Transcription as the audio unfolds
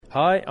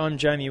Hi, I'm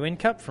Jamie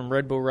Whincup from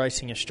Red Bull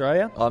Racing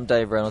Australia. I'm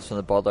Dave Reynolds from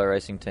the Bodlow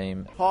Racing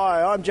Team.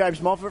 Hi, I'm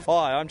James Moffat.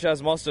 Hi, I'm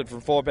Chaz Mostert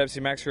from Ford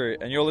Pepsi Max Crew,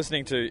 and you're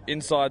listening to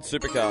Inside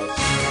Supercars.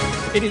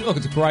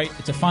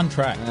 It's a fun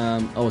track.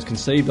 I was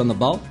conceived on the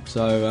Bolt,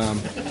 so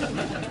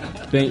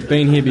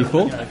been here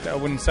before. I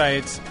wouldn't say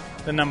it's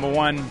the number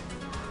one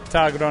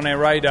target on our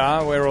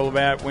radar. We're all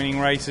about winning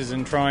races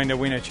and trying to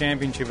win a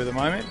championship at the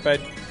moment, but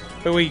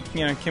we,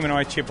 Kim and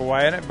I chip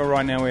away at it, but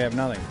right now we have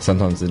nothing.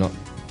 Sometimes they're not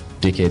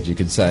dickheads, you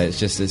could say.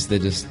 They're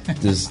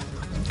just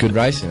good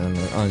racing, and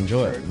I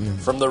enjoy it.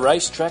 From the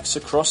racetracks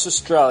across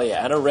Australia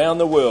and around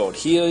the world,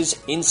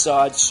 here's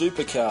Inside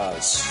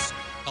Supercars.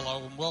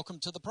 Hello and welcome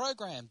to the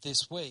program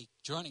this week.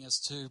 Joining us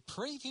to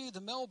preview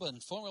the Melbourne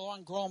Formula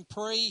One Grand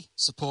Prix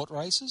support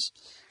races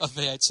of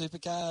V8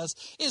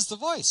 Supercars is the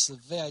voice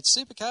of V8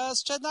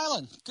 Supercars, Chad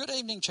Nolan. Good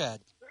evening, Chad.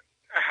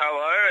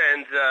 Hello,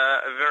 and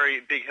a very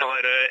big hello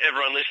to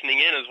everyone listening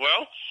in as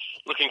well.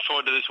 Looking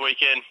forward to this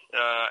weekend,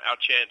 our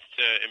chance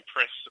to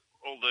impress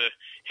all the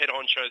head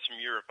honchos from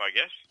Europe, I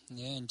guess.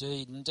 Yeah,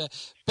 indeed. And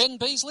Ben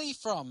Beasley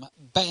from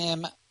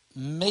BAM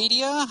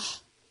Media.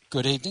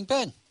 Good evening,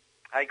 Ben.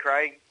 Hey,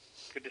 Craig.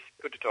 Good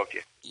to talk to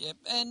you. Yep,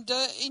 and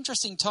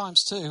interesting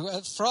times too.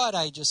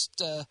 Friday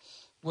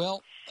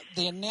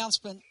the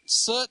announcement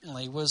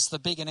certainly was the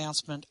big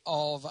announcement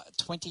of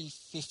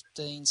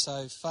 2015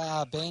 so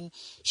far, Ben.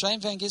 Shane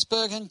Van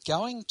Gisbergen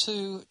going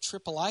to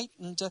Triple Eight,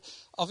 and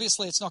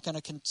obviously it's not going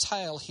to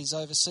curtail his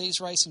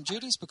overseas racing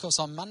duties because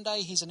on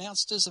Monday he's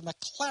announced as a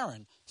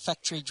McLaren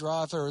factory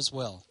driver as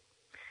well.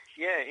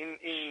 Yeah,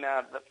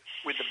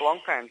 with the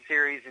Blancpain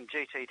series and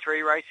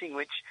GT3 racing,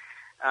 which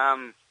a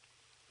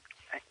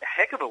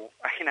heck of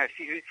a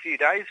few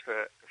days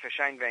for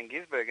Shane Van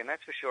Gisbergen,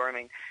 that's for sure. I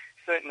mean,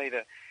 certainly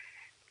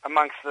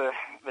amongst the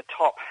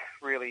top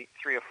really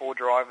 3 or 4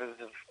 drivers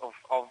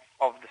of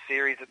the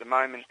series at the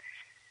moment,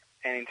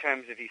 and in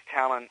terms of his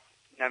talent,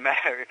 no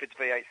matter if it's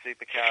V8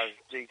 Supercars,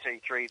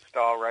 GT3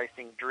 style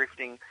racing,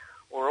 drifting,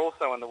 or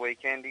also on the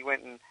weekend he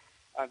went and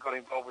got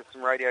involved with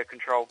some radio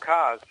controlled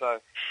cars. So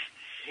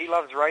he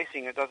loves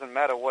racing. It doesn't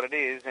matter what it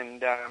is,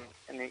 and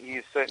he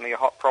is certainly a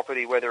hot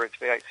property, whether it's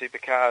V8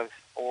 Supercars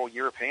or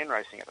European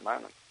racing at the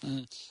moment.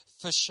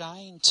 For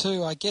Shane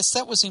too, I guess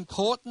that was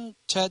important,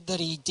 Chad, that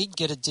he did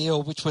get a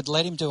deal which would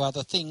let him do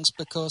other things,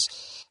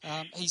 because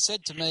he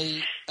said to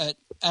me at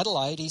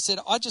Adelaide, he said,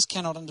 I just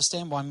cannot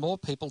understand why more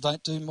people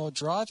don't do more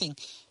driving,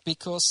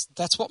 because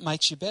that's what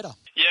makes you better.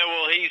 Yeah,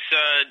 well, he's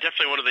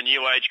definitely one of the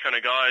new age kind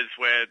of guys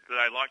where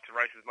they like to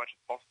race as much as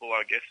possible.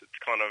 I guess it's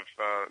kind of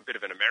a bit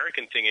of an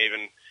American thing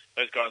even.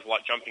 Those guys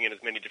like jumping in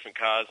as many different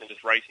cars and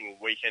just racing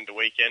weekend to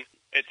weekend.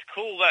 It's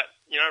cool that,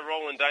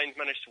 Roland Dane's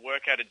managed to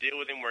work out a deal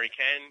with him where he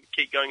can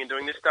keep going and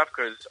doing this stuff,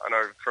 because I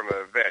know from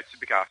a V8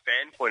 Supercar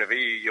fan point of view,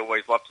 you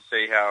always love to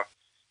see how,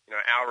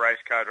 our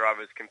race car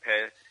drivers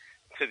compare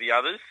to the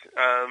others.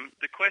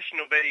 The question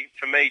will be,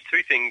 for me,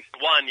 2 things.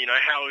 One,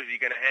 how is he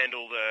going to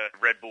handle the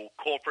Red Bull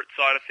corporate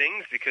side of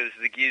things? Because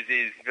the Giz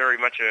is very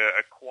much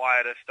a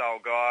quieter style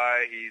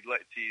guy. He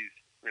lets his,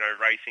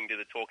 racing do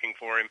the talking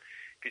for him.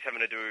 If he's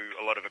having to do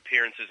a lot of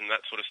appearances and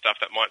that sort of stuff,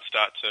 that might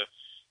start to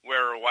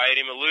wear away at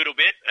him a little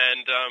bit.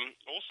 And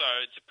also,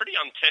 it's a pretty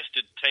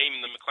untested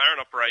team, the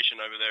McLaren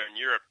operation over there in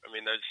Europe. I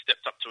mean, they've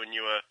stepped up to a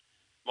newer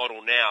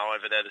model now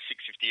over there, the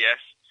 650S.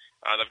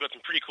 They've got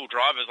some pretty cool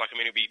drivers. Like, I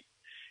mean, it'll be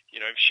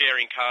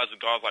sharing cars with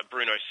guys like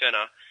Bruno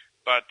Senna,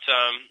 but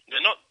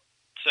they're not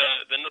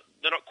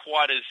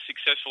quite as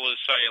successful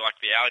as, say, like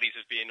the Audis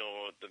have been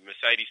or the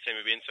Mercedes team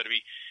have been. So it'll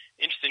be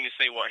interesting to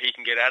see what he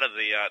can get out of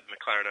the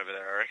McLaren over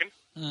there, I reckon.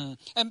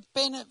 And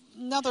Ben,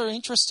 another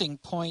interesting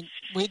point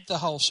with the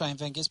whole Shane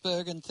Van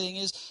Gisbergen thing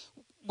is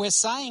we're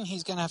saying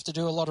he's going to have to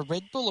do a lot of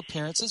Red Bull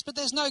appearances, but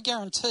there's no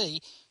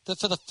guarantee that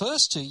for the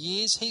first 2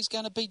 years he's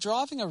going to be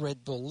driving a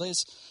Red Bull.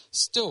 There's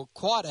still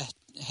quite a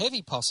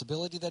heavy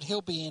possibility that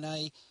he'll be in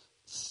a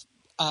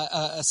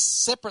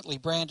separately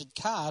branded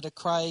car to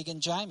Craig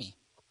and Jamie.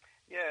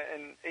 Yeah,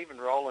 and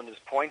even Roland has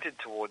pointed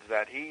towards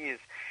that. He has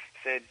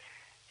said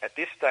at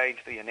this stage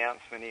the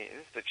announcement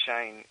is that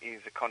Shane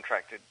is a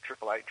contracted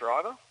Triple Eight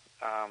driver,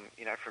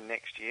 from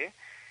next year.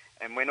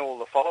 And when all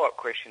the follow-up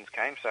questions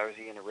came, so is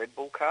he in a Red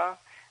Bull car?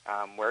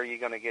 Where are you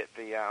going to get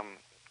the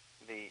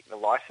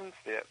license,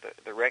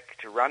 the rec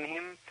to run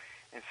him,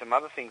 and some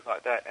other things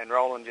like that? And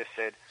Roland just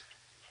said,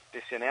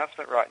 this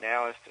announcement right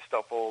now is to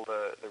stop all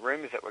the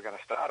rumours that we're going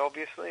to start,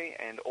 obviously,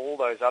 and all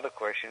those other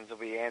questions will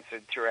be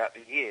answered throughout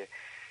the year.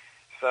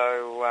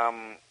 So,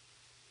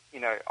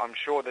 I'm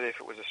sure that if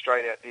it was a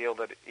straight-out deal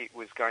that it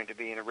was going to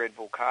be in a Red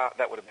Bull car,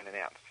 that would have been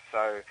announced.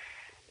 So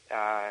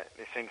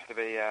there seems to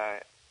be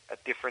a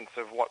difference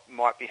of what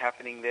might be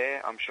happening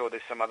there. I'm sure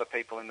there's some other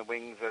people in the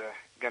wings that are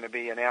going to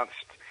be announced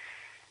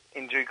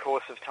in due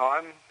course of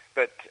time.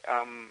 But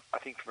I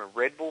think from a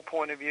Red Bull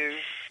point of view,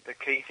 the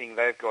key thing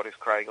they've got is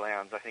Craig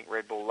Lowndes. I think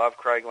Red Bull love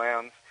Craig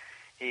Lowndes.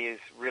 He is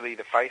really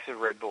the face of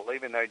Red Bull,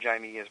 even though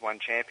Jamie has won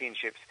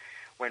championships.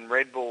 When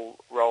Red Bull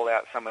roll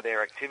out some of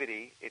their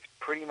activity, it's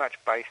pretty much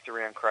based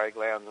around Craig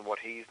Lowndes and what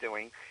he's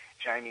doing.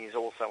 Jamie is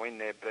also in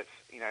there, but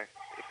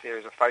if there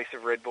is a face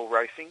of Red Bull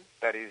racing,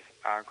 that is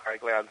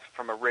Craig Loudon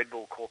from a Red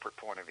Bull corporate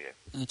point of view.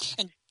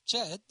 And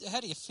Chad,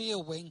 how do you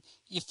feel when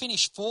you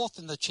finish fourth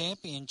in the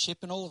championship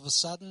and all of a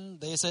sudden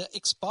there's an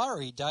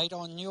expiry date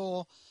on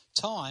your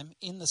time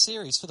in the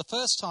series? For the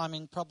first time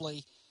in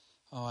probably,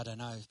 I don't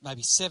know,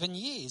 maybe 7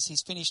 years,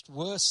 he's finished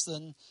worse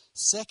than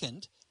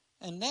second,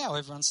 and now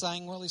everyone's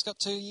saying, well, he's got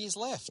 2 years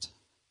left.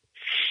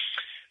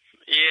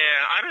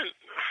 Yeah,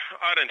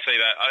 I don't see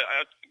that.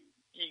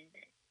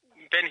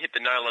 Ben hit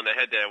the nail on the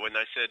head there when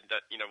they said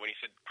that, when he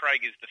said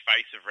Craig is the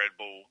face of Red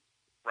Bull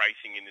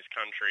racing in this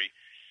country.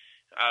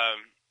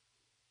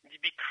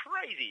 You'd be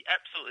crazy,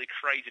 absolutely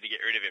crazy to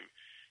get rid of him,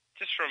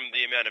 just from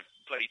the amount of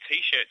bloody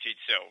T-shirts he'd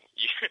sell,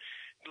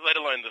 let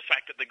alone the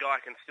fact that the guy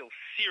can still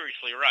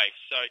seriously race.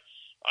 So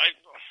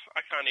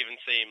I can't even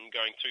see him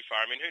going too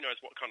far. I mean, who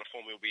knows what kind of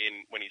form he'll be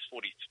in when he's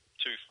 42,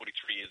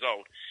 43 years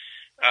old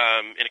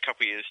in a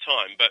couple of years'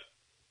 time. But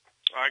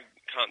I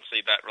can't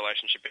see that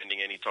relationship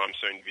ending anytime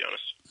soon, to be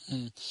honest.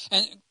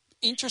 And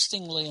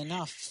interestingly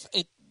enough,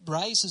 it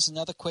raises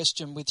another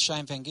question with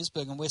Shane Van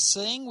Gisbergen. We're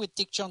seeing with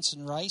Dick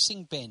Johnson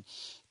Racing, Ben,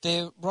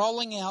 they're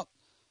rolling out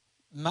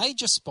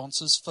major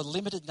sponsors for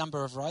limited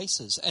number of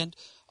races. And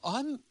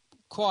I'm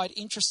quite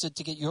interested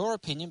to get your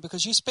opinion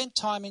because you spent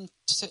time in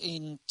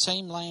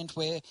Team Land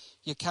where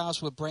your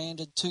cars were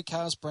branded, 2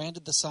 cars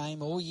branded the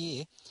same all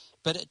year.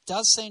 But it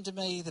does seem to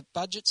me that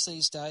budgets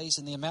these days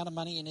and the amount of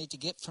money you need to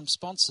get from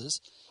sponsors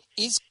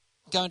is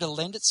going to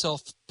lend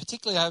itself,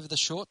 particularly over the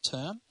short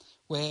term,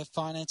 where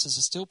finances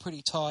are still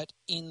pretty tight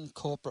in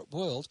corporate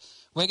world.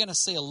 We're going to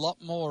see a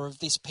lot more of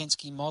this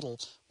Penske model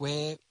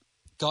where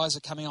guys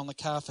are coming on the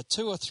car for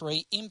 2 or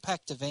 3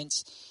 impact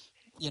events.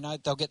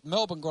 They'll get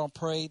Melbourne Grand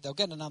Prix, they'll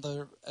get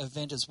another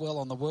event as well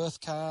on the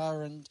Worth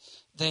car, and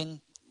then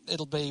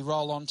it'll be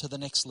roll on to the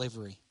next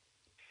livery.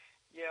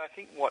 Yeah, I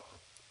think what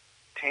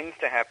tends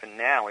to happen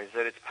now is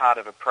that it's part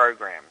of a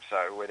program.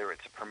 So whether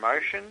it's a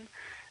promotion,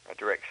 a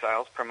direct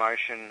sales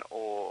promotion,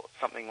 or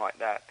something like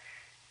that.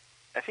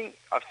 I think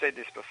I've said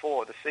this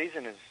before, the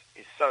season is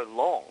so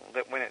long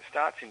that when it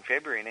starts in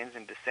February and ends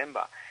in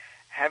December,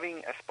 having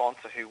a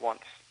sponsor who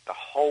wants the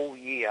whole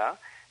year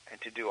and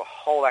to do a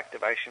whole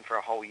activation for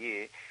a whole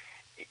year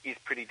is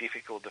pretty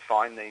difficult to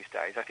find these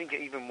days. I think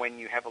even when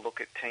you have a look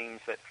at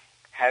teams that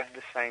have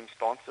the same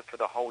sponsor for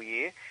the whole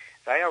year,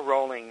 they are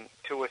rolling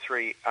 2 or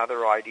 3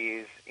 other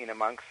ideas in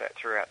amongst that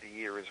throughout the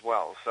year as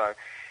well. So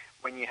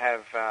when you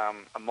have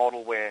a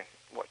model where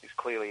what is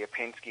clearly a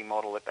Penske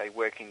model that they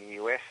work in the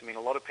US, I mean,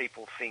 a lot of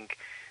people think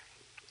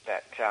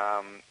that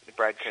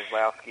Brad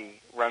Keselowski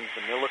runs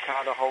the Miller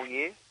car the whole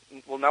year.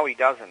 Well, no, he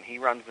doesn't. He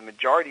runs the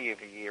majority of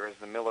the year as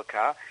the Miller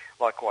car.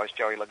 Likewise,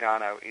 Joey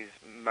Logano is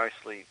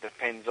mostly the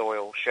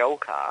Pennzoil Shell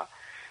car.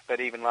 But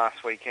even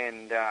last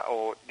weekend,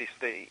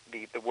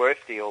 the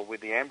Worth deal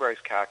with the Ambrose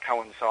car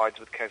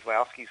coincides with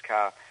Keselowski's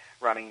car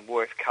running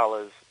Worth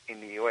colours in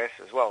the US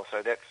as well.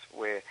 So that's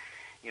where,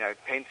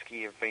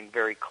 Penske have been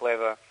very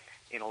clever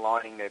in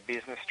aligning their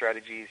business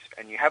strategies.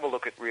 And you have a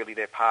look at really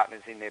their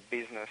partners in their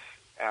business,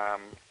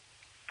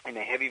 in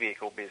their heavy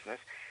vehicle business.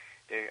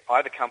 They're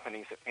either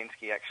companies that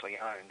Penske actually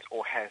owns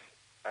or has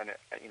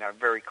a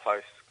very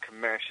close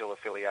commercial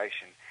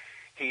affiliation.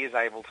 He is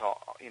able to,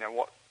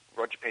 what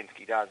Roger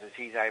Penske does is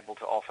he's able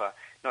to offer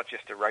not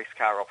just a race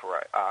car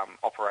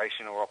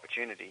operation or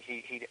opportunity.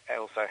 He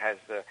also has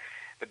the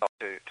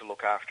to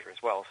look after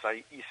as well. So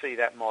you see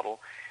that model.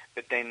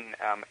 But then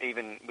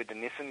even with the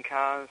Nissan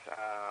cars,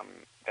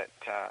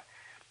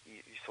 you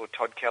saw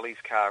Todd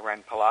Kelly's car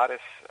ran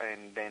Pilatus,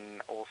 and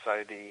then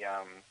also the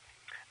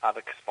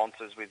other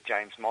sponsors with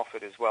James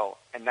Moffat as well.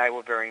 And they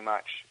were very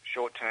much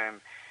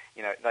short-term.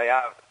 They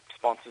are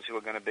sponsors who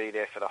are going to be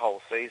there for the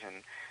whole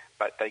season,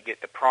 but they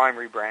get the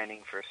primary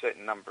branding for a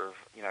certain number of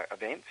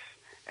events,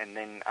 and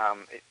then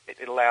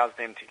it allows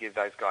them to give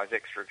those guys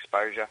extra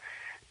exposure.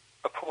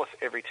 Of course,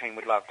 every team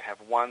would love to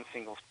have one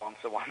single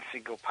sponsor, one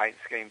single paint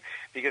scheme,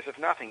 because if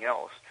nothing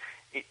else,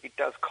 it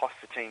does cost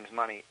the teams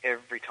money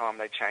every time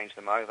they change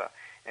them over.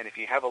 And if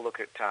you have a look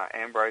at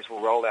Ambrose,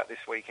 will roll out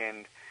this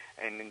weekend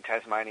and in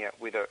Tasmania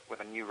with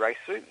a new race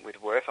suit with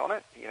Worth on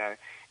it.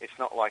 It's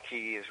not like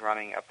he is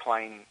running a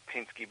plain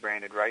Penske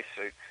branded race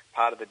suit.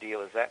 Part of the deal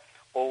is that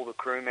all the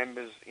crew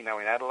members, in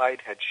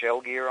Adelaide had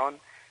Shell gear on,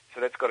 so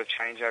that's got to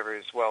change over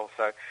as well.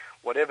 So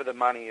whatever the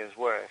money is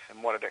worth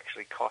and what it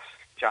actually costs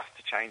just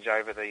to change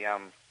over the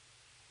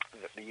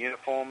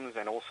uniforms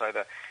and also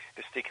the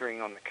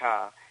stickering on the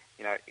car,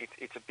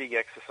 it's a big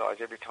exercise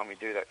every time we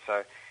do that.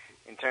 So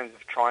in terms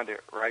of trying to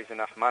raise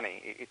enough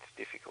money, it's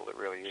difficult. It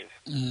really is.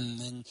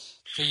 And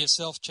for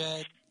yourself,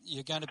 Chad,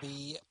 you're going to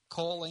be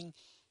calling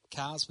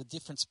cars with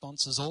different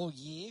sponsors all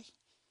year.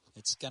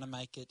 It's going to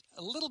make it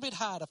a little bit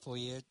harder for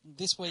you.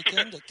 This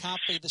weekend, it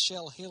can't be the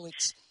Shell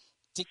Helix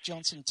Dick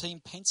Johnson Team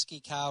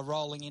Penske car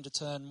rolling into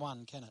turn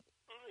 1, can it?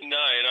 No,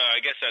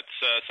 I guess that's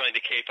something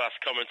to keep us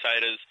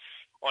commentators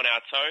on our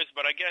toes.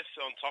 But I guess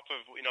on top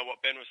of, what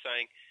Ben was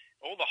saying,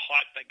 all the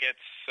hype that gets,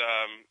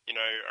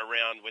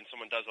 around when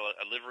someone does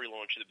a livery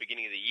launch at the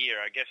beginning of the year,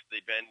 I guess the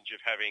advantage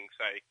of having,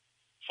 say,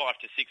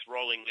 5 to 6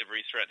 rolling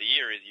liveries throughout the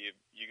year is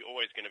you're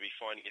always going to be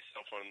finding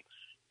yourself on,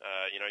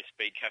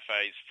 Speed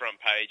Cafe's front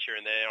page here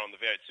and there, on the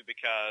V8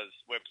 Supercars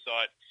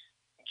website,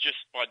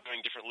 just by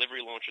doing different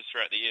livery launches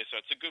throughout the year. So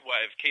it's a good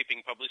way of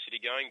keeping publicity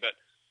going, but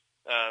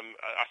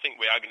I think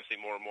we are going to see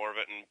more and more of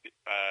it. And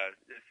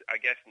I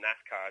guess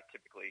NASCAR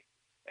typically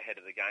ahead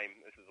of the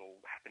game. This is all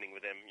happening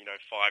with them, 5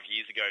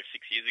 years ago,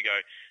 6 years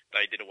ago,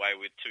 they did away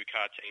with 2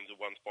 car teams with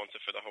one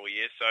sponsor for the whole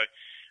year. So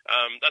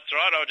that's all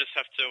right. I'll just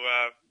have to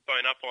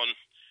bone up on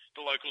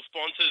the local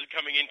sponsors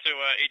coming into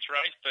each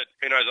race, but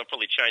who knows, I'll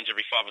probably change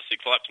every 5 or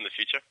 6 laps in the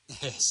future.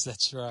 Yes,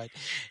 that's right.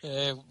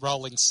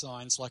 Rolling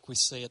signs like we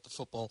see at the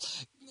football.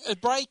 A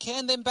break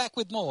and then back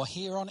with more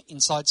here on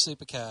Inside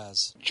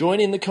Supercars. Join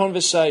in the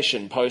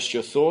conversation. Post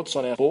your thoughts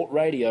on our Sport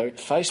Radio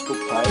Facebook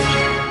page.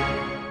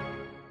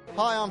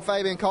 Hi, I'm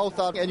Fabian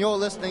Coulthard, and you're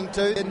listening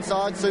to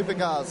Inside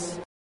Supercars.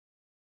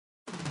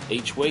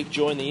 Each week,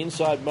 join the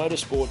Inside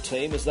Motorsport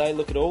team as they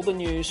look at all the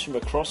news from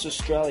across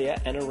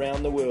Australia and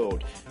around the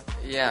world.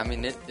 Yeah, I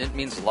mean, it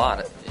means a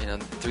lot.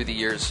 Through the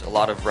years, a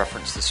lot of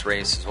reference this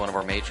race as one of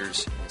our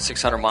majors.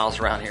 600 miles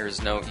around here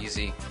is no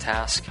easy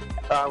task.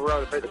 We're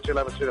able to beat the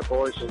 211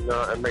 boys and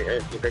meet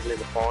Anthony Begley in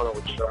the final,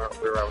 which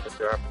we were able to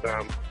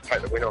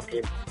take the win off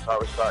him. So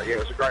it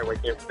was a great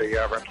weekend for the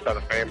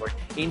Rapstada family.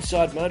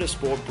 Inside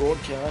Motorsport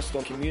broadcast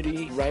on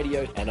community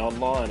radio and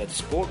online at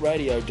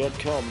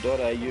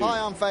sportradio.com.au. Hi,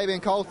 I'm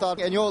Fabian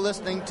Coulthard, and you're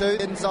listening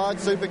to Inside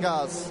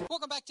Supercars.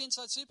 Welcome back to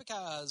Inside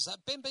Supercars.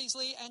 Ben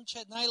Beasley and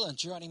Chad Nayland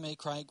joining me,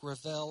 Craig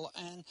Revell.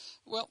 And,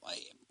 well,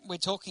 we're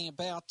talking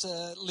about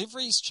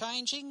liveries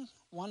changing.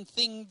 One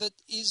thing that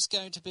is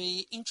going to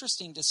be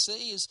interesting to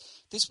see is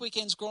this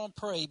weekend's Grand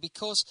Prix,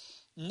 because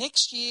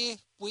next year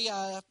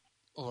I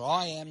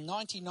am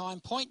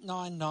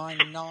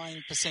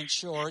 99.999%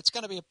 sure it's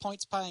going to be a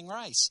points-paying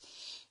race.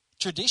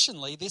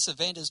 Traditionally, this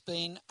event has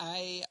been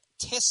a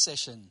test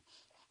session,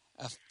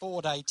 a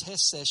 4-day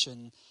test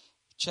session.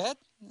 Chad,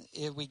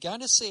 are we going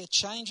to see a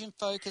change in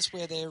focus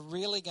where they're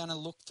really going to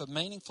look for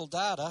meaningful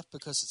data,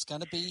 because it's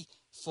going to be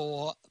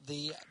for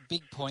the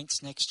big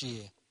points next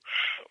year?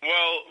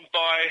 Well,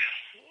 by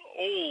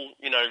all,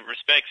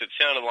 respects, it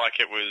sounded like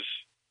it was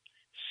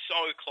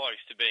so close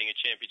to being a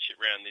championship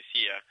round this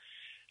year.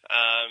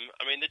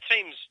 The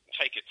teams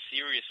take it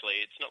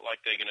seriously. It's not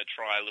like they're going to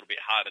try a little bit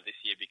harder this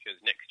year because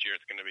next year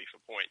it's going to be for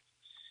points.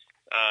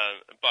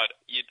 But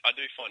I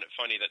do find it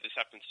funny that this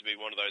happens to be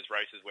one of those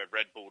races where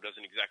Red Bull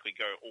doesn't exactly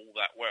go all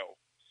that well.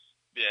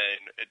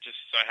 And it just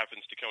so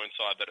happens to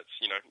coincide that it's,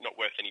 not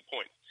worth any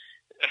points.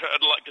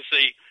 I'd like to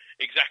see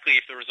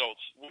exactly if the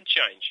results would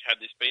change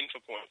had this been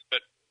for points.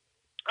 But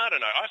I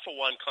don't know. I, for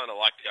one, kind of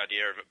like the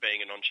idea of it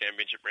being a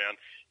non-championship round.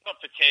 Not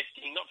for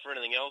testing, not for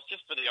anything else,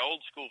 just for the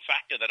old-school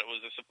factor that it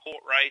was a support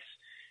race,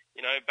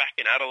 back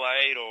in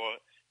Adelaide, or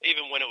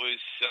even when it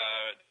was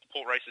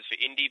support races for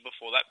Indy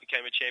before that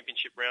became a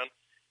championship round.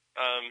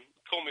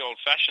 Call me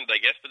old-fashioned,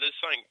 I guess, but there's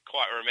something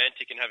quite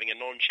romantic in having a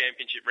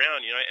non-championship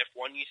round.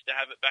 F1 used to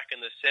have it back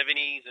in the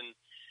 70s, and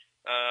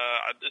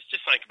there's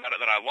just something about it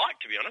that I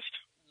like, to be honest.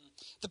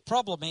 The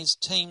problem is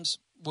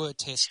teams were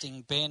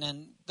testing, Ben,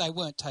 and they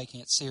weren't taking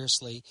it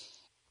seriously.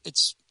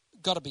 It's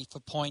got to be for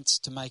points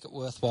to make it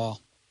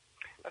worthwhile.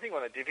 I think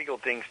one of the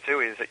difficult things, too,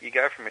 is that you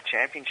go from a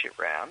championship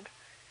round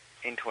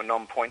into a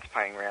non-points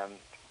paying round,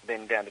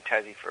 then down to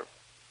Tassie for a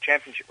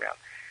championship round.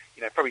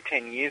 Probably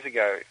 10 years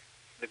ago,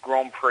 the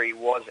Grand Prix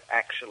was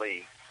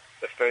actually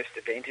the first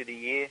event of the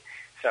year,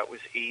 so it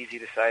was easy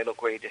to say,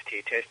 look, we're just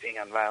here testing,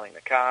 unveiling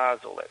the cars,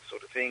 all that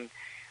sort of thing.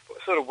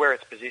 But sort of where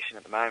it's positioned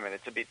at the moment,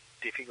 it's a bit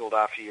difficult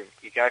after you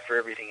go for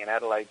everything in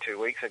Adelaide 2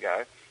 weeks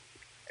ago,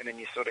 and then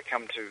you sort of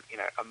come to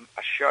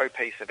a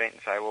showpiece event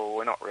and say, well,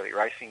 we're not really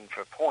racing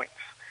for points.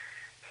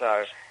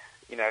 So,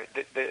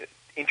 the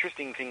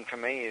interesting thing for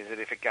me is that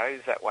if it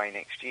goes that way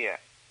next year,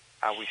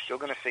 are we still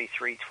going to see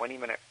 3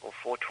 20-minute or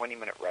 4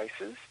 20-minute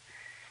races?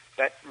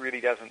 That really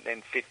doesn't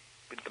then fit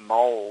with the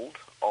mould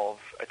of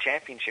a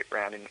championship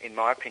round, in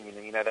my opinion.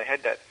 And, they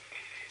had that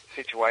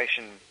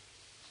situation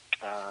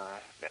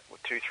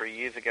 2-3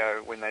 years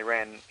ago when they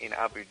ran in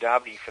Abu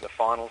Dhabi for the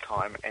final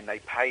time, and they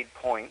paid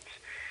points,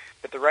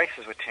 but the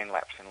races were 10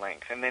 laps in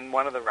length. And then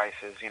one of the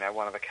races,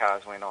 one of the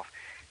cars went off.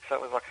 So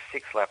it was like a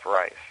 6-lap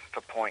race for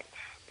points.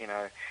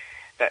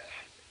 That's,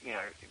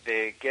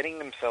 they're getting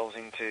themselves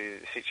into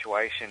a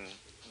situation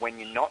when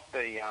you're not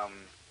the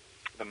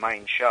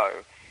main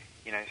show.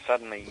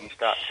 Suddenly you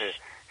start to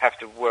have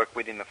to work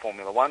within the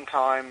Formula One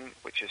time,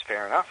 which is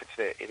fair enough.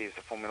 It is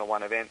a Formula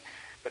One event.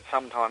 But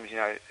sometimes,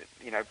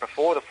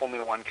 before the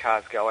Formula One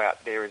cars go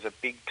out, there is a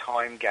big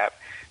time gap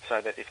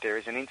so that if there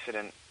is an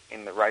incident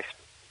in the race,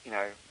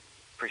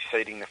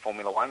 preceding the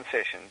Formula One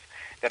sessions,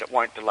 that it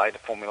won't delay the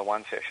Formula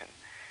One session.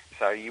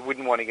 So you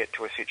wouldn't want to get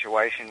to a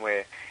situation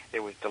where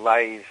there was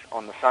delays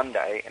on the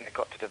Sunday and it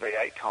got to the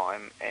V8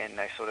 time and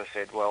they sort of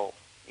said, well,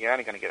 you're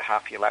only going to get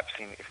half your laps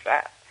in, if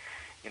that.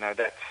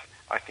 That's,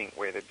 I think,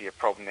 where there'd be a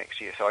problem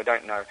next year. So I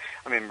don't know.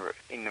 I remember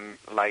in the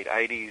late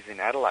 80s in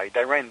Adelaide,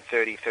 they ran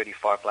 30,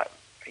 35 lap,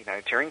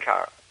 touring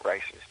car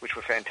races, which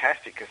were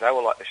fantastic because they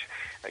were like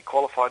they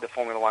qualified the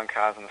Formula One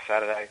cars on the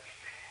Saturday,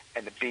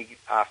 and the big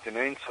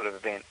afternoon sort of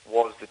event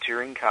was the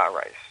touring car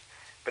race.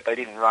 But they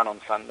didn't run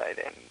on Sunday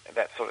then,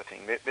 that sort of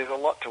thing. There's a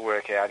lot to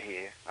work out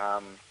here.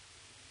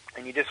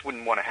 And you just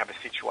wouldn't want to have a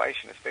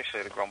situation, especially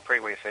at a Grand Prix,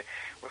 where you say,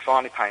 we're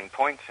finally paying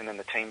points, and then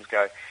the teams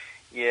go,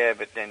 yeah,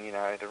 but then,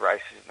 the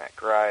race isn't that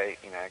great,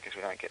 because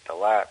we don't get the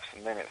laps,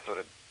 and then it sort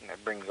of,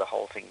 brings the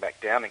whole thing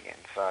back down again.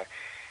 So,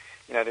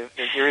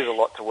 there is a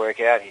lot to work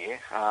out here.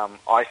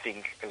 I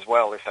think, as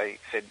well, if they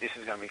said this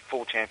is going to be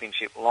full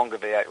championship, longer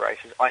V8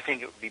 races, I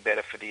think it would be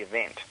better for the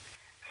event.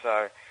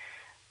 So,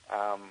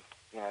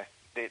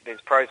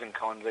 there's pros and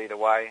cons either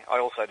way. I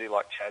also do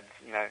like Chad's,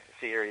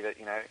 theory that,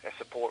 a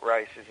support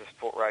race is a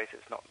support race.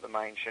 It's not the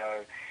main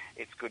show.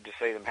 It's good to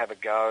see them have a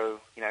go.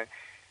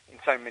 In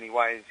so many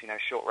ways,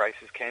 short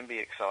races can be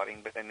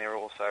exciting, but then they're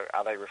also,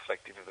 are they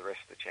reflective of the rest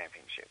of the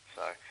championship?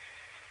 So,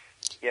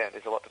 yeah,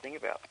 there's a lot to think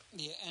about.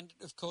 Yeah, and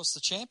of course the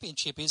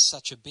championship is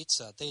such a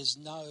bitzer. There's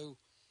no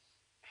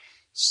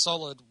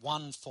solid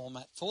one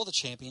format for the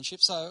championship,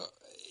 so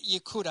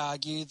you could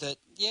argue that,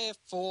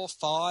 4,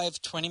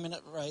 5,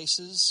 20-minute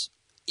races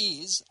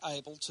is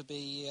able to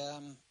be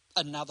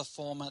another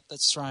format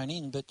that's thrown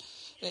in, but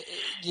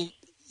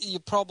your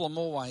problem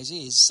always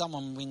is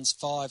someone wins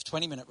 5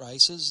 20-minute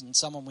races and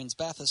someone wins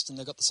Bathurst and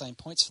they've got the same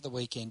points for the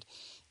weekend.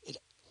 It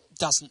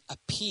doesn't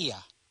appear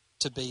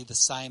to be the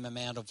same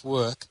amount of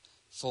work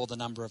for the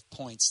number of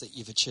points that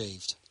you've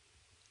achieved.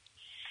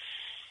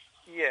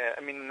 Yeah,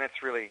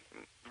 that's really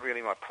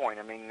my point.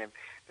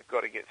 They've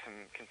got to get some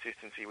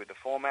consistency with the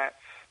formats.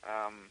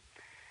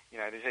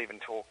 There's even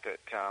talk that,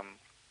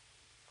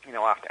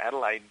 after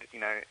Adelaide,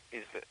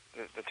 is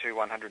the 2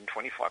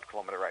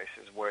 125-kilometre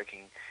races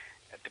working?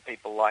 Do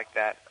people like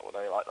that, or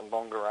they like the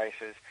longer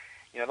races?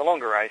 The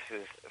longer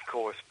races, of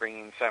course, bring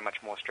in so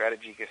much more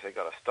strategy because they've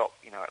got to stop,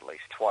 at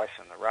least twice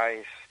in the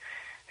race.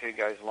 Who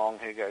goes long,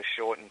 who goes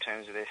short in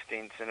terms of their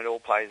stints, and it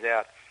all plays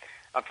out.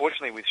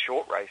 Unfortunately, with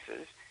short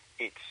races,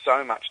 it's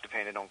so much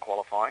dependent on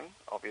qualifying,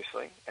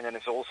 obviously, and then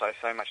it's also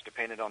so much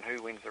dependent on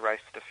who wins the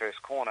race to the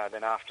first corner.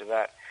 Then after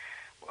that,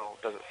 well,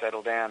 does it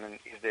settle down, and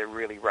is there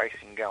really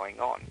racing going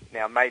on?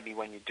 Now, maybe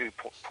when you do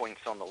put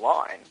points on the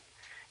line,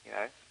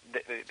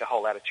 the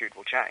whole attitude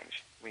will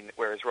change.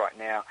 Whereas right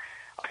now,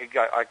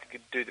 I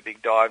could do the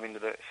big dive into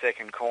the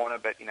second corner,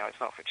 but it's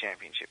not for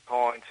championship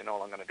points, and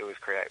all I'm going to do is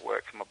create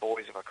work for my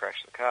boys if I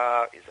crash the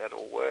car. Is that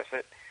all worth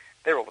it?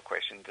 They're all the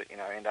questions that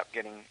end up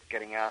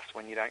getting asked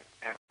when you don't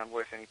have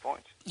worth any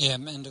points. Yeah,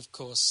 and of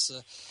course,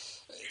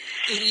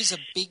 it is a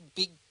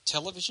big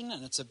television,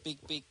 and it's a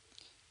big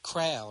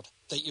crowd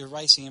that you're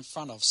racing in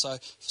front of. So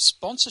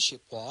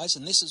sponsorship-wise,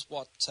 and this is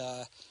what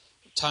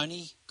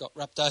Tony got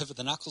wrapped over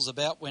the knuckles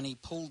about when he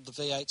pulled the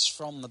V8s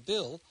from the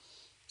bill.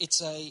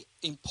 It's a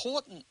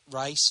important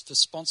race for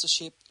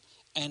sponsorship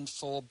and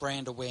for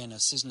brand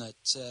awareness, isn't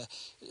it,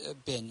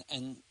 Ben?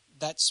 And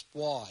that's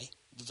why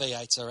the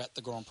V8s are at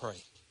the Grand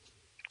Prix.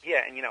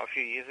 Yeah, and a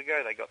few years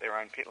ago they got their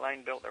own pit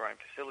lane built, their own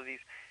facilities,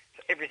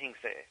 so everything's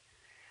there.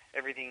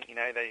 Everything,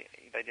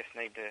 they just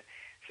need to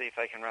see if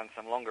they can run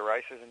some longer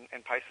races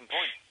and pay some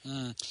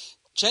points.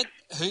 Jed,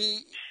 who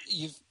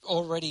you've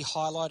already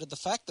highlighted the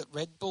fact that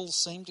Red Bull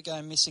seemed to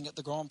go missing at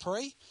the Grand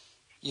Prix.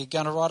 You're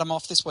going to write them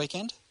off this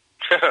weekend?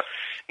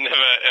 Never,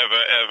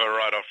 ever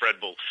write off Red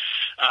Bull.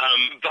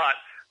 But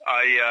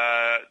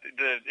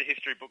the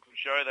history book will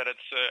show that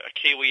it's a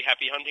Kiwi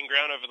happy hunting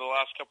ground over the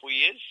last couple of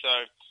years.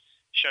 So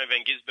Shane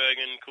Van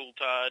Gisbergen,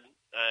 Coulthard,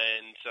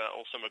 and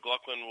also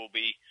McLaughlin will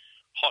be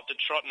hot to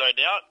trot, no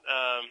doubt.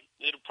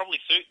 It'll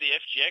probably suit the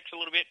FGX a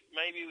little bit,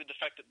 maybe with the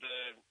fact that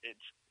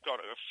it's got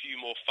a few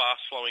more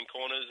fast-flowing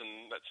corners,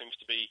 and that seems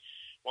to be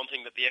one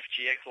thing that the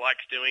FGX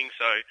likes doing.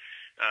 So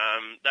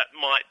that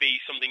might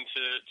be something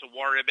to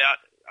worry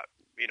about.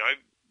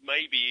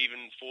 Maybe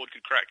even Ford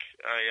could crack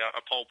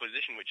a pole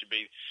position, which would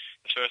be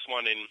the first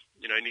one in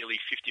nearly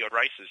 50-odd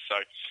races.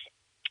 So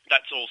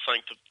that's all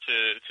something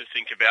to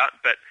think about.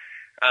 But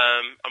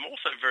I'm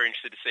also very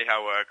interested to see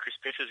how Chris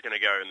Pisser's going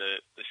to go in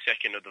the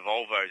second of the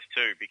Volvos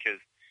too,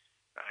 because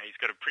he's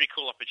got a pretty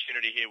cool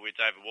opportunity here with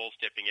David Wall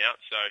stepping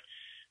out. So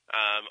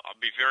I'll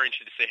be very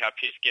interested to see how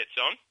Piss gets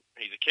on.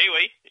 He's a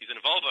Kiwi, he's in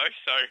a Volvo,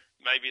 so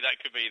maybe that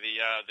could be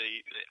the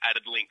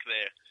added link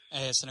there.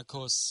 Yes, and of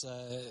course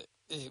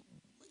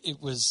it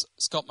was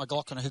Scott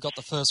McLaughlin who got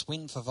the first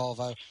win for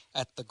Volvo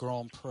at the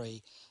Grand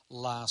Prix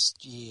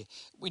last year.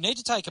 We need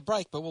to take a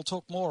break, but we'll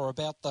talk more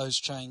about those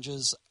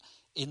changes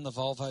in the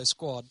Volvo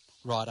squad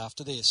right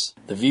after this.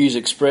 The views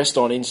expressed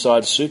on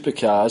Inside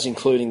Supercars,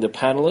 including the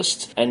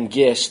panellists and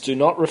guests, do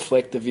not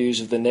reflect the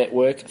views of the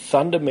network,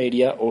 Thunder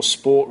Media or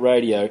Sport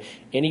Radio.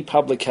 Any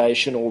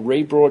publication or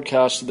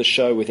rebroadcast of the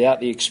show without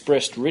the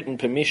expressed written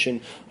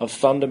permission of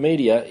Thunder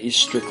Media is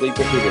strictly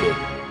prohibited.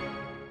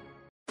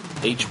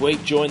 Each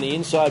week, join the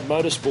Inside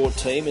Motorsport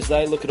team as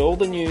they look at all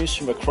the news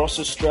from across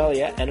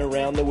Australia and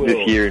around the world.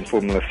 This year in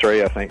Formula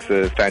 3, I think it's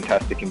a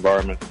fantastic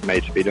environment for me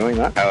to be doing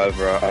that.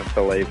 However, I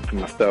believe for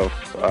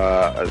myself,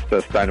 a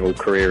sustainable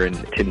career in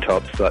tin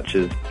tops such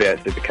as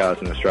V8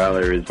 Supercars in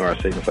Australia is where I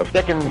see myself.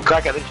 Second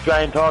crack at the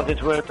Australian title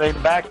since we've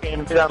been back,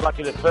 and a bit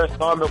unlucky the first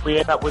time, but we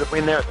ended up with a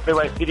win there at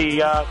Speedway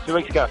City 2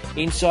 weeks ago.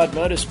 Inside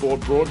Motorsport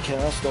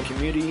broadcast on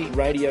community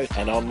radio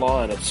and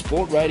online at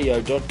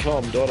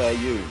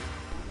sportradio.com.au.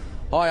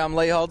 Hi, I'm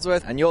Lee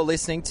Holdsworth, and you're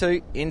listening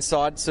to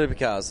Inside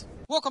Supercars.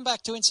 Welcome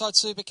back to Inside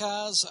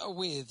Supercars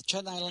with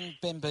Chad Nayland,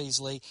 Ben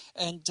Beasley.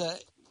 And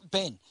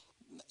Ben,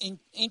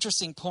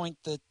 interesting point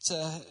that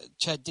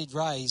Chad did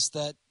raise,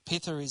 that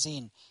Pither is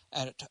in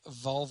at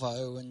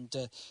Volvo, and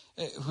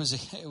it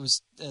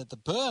was the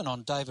burn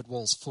on David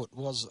Wall's foot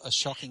was a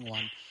shocking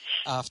one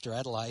after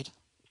Adelaide.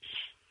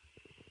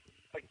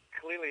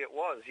 Clearly it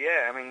was,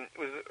 yeah. I mean, it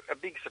was a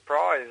big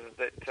surprise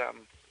that,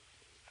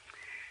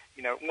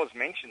 it was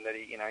mentioned that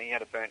he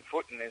had a burnt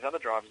foot, and there's other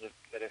drivers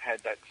that have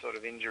had that sort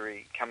of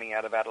injury coming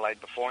out of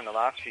Adelaide before in the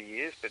last few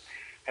years, but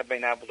have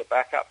been able to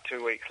back up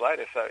 2 weeks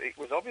later. So it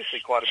was obviously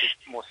quite a bit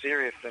more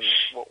serious than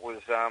what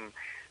was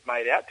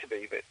made out to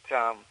be. But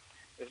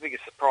as big a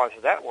surprise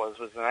as that was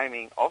the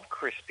naming of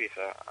Chris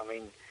Pither. I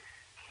mean,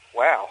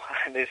 wow.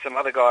 There's some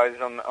other guys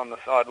on the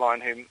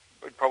sideline who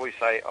would probably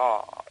say,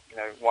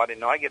 why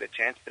didn't I get a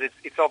chance? But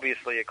it's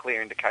obviously a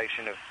clear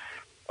indication of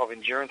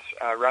endurance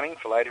running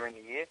for later in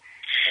the year.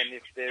 And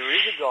if there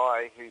is a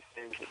guy who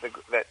says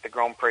that the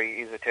Grand Prix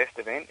is a test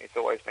event, it's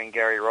always been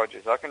Gary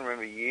Rogers. I can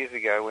remember years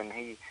ago when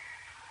he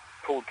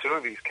pulled 2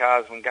 of his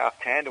cars when Garth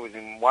Tander was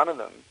in one of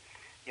them,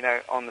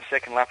 on the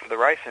second lap of the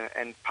race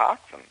and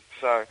parked them.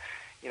 So,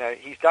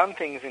 he's done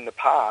things in the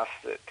past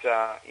that,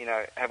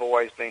 have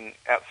always been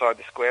outside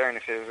the square. And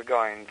if there's a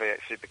guy in V8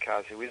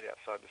 Supercars who is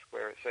outside the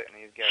square, it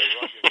certainly is Gary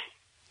Rogers.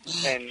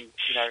 And,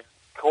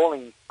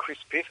 calling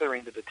Chris Pither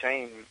into the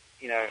team,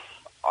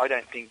 I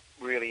don't think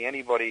really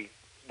anybody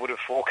would have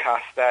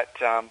forecast that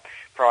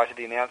prior to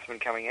the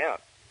announcement coming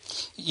out.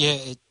 Yeah,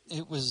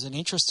 it was an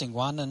interesting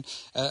one, and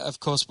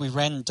of course we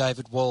ran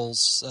David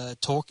Walls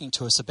talking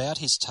to us about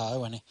his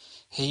toe, and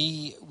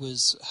he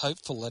was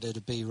hopeful that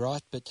it'd be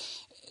right, but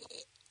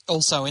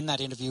also in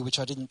that interview, which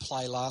I didn't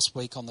play last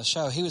week on the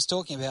show, he was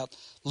talking about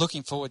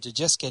looking forward to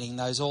just getting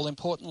those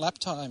all-important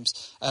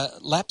laps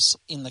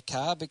in the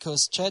car,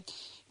 because, Chad,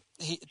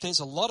 there's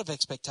a lot of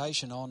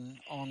expectation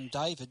on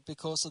David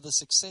because of the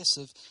success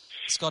of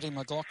Scotty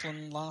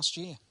McLaughlin last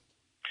year.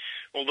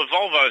 Well, the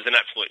Volvo is an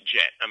absolute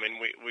jet. I mean,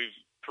 we've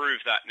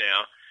proved that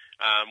now.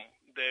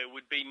 There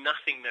would be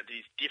nothing that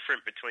is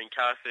different between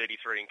car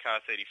 33 and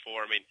car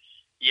 34. I mean,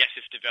 yes,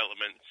 if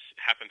developments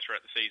happen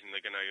throughout the season, they're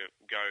going to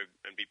go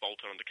and be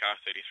bolted onto car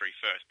 33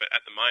 first. But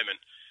at the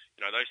moment,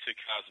 those two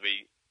cars will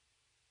be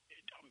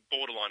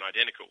borderline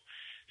identical.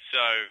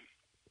 So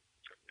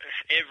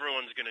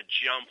everyone's going to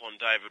jump on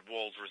David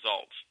Wall's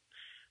results.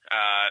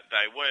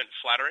 They weren't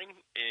flattering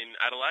in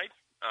Adelaide,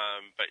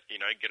 but,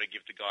 got to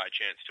give the guy a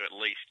chance to at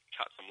least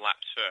cut some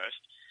laps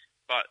first.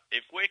 But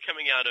if we're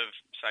coming out of,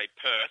 say,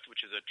 Perth,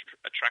 which is a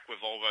track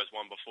where Volvo's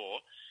won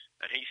before,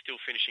 and he's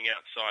still finishing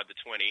outside the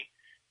 20,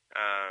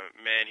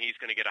 he's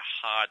going to get a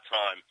hard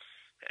time.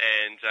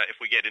 And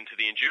if we get into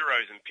the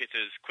Enduros and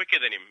Pither's quicker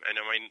than him,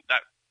 and I mean,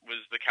 that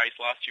was the case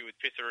last year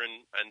with Pither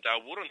and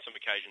Dale Wood on some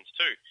occasions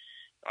too.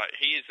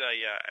 He is a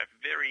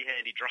very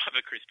handy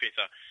driver, Chris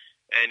Pither.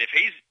 And if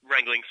he's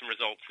wrangling some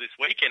results this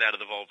weekend out of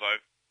the Volvo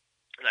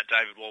that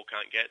David Wall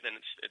can't get, then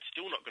it's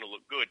still not going to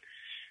look good.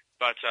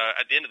 But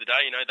at the end of the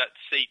day, that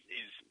seat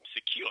is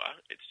secure.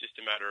 It's just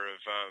a matter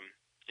of,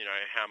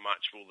 how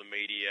much will the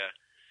media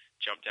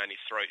jump down his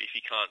throat if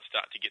he can't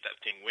start to get that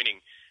thing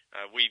winning.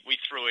 We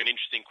threw an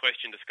interesting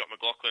question to Scott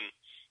McLaughlin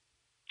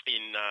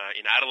in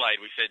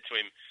Adelaide. We said to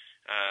him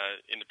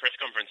in the press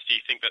conference, do you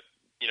think that,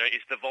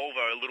 is the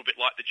Volvo a little bit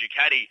like the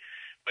Ducati,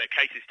 where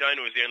Casey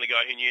Stoner was the only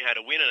guy who knew how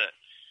to win in it?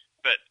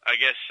 But I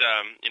guess,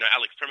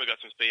 Alex Prema got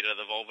some speed out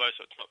of the Volvo,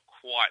 so it's not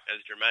quite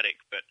as dramatic.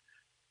 But,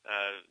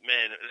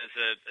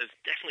 there's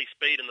definitely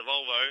speed in the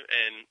Volvo,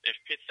 and if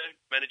Pither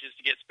manages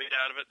to get speed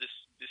out of it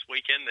this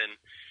weekend, then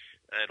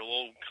it'll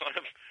all kind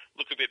of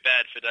look a bit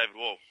bad for David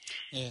Wall.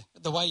 Yeah,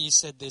 the way you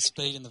said there's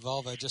speed in the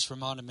Volvo just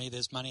reminded me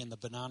there's money in the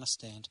banana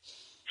stand.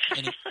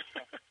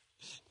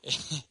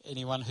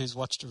 Anyone who's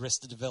watched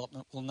Arrested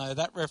Development will know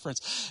that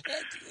reference.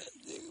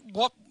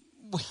 Well,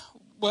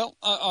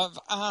 I've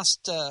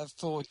asked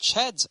for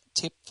Chad's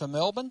tip for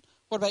Melbourne.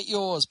 What about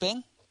yours,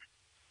 Ben?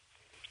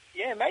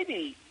 Yeah,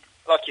 maybe,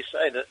 like you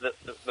say,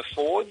 the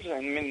Fords,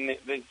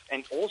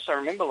 and also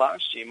remember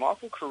last year,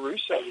 Michael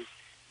Caruso was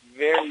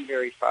very,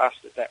 very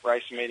fast at that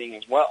race meeting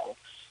as well.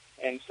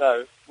 And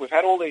so we've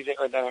had all these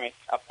aerodynamic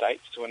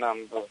updates to a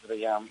number of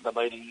the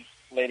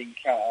leading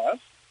cars,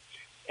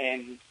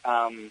 and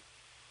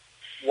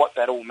what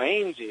that all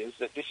means is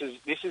that this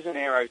is an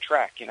aero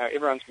track.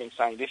 Everyone's been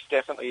saying this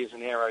definitely is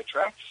an aero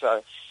track.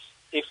 So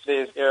if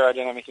there's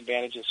aerodynamic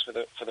advantages for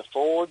the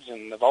Fords,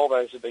 and the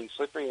Volvos have been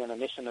slippery, and the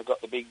Nissan have got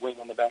the big wing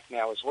on the back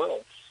now as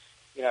well,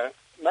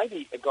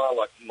 maybe a guy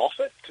like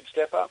Moffat could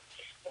step up,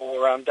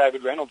 or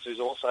David Reynolds, who's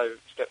also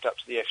stepped up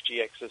to the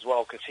FGX as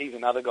well, because he's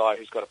another guy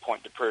who's got a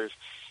point to prove,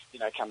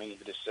 coming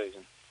into this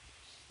season.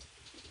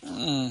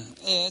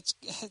 Yeah,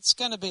 it's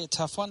going to be a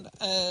tough one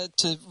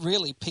to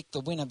really pick the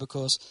winner,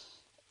 because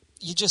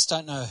you just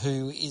don't know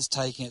who is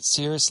taking it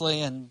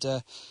seriously, and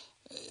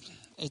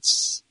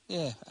it's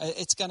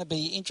going to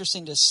be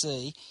interesting to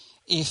see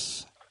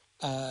if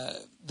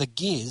the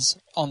Giz,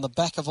 on the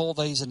back of all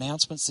these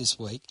announcements this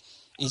week,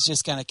 is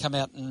just going to come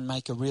out and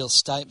make a real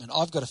statement.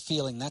 I've got a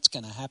feeling that's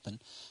going to happen,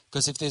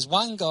 because if there's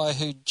one guy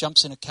who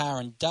jumps in a car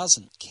and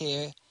doesn't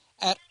care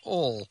at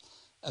all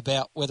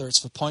about whether it's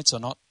for points or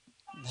not,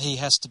 he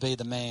has to be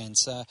the man.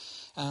 So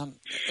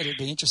it'll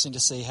be interesting to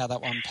see how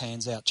that one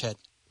pans out, Chad.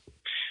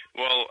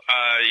 Well,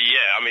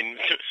 yeah, I mean,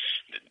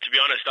 to be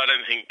honest, I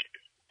don't think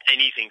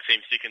anything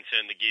seems to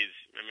concern the Giz.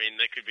 I mean,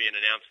 there could be an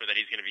announcement that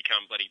he's going to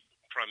become bloody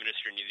Prime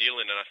Minister in New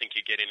Zealand, and I think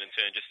he'd get in and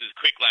turn just as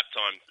quick lap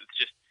times. It's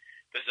just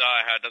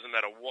bizarre how it doesn't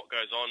matter what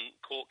goes on,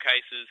 court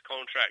cases,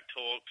 contract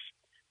talks,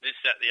 this,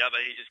 that, the other,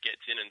 he just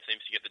gets in and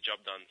seems to get the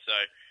job done. So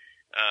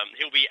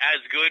he'll be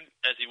as good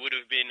as he would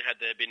have been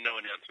had there been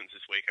no announcements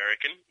this week, I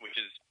reckon, which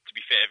is, to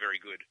be fair, very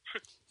good.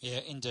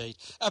 Yeah,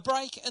 indeed. A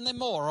break and then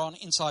more on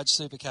Inside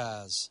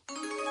Supercars.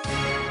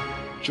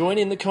 Join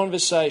in the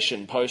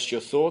conversation. Post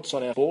your thoughts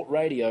on our Sport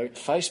Radio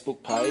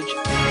Facebook page.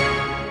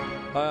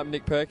 Hi, I'm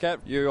Nick Percat.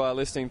 You are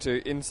listening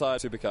to Inside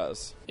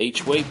Supercars.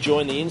 Each week,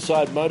 join the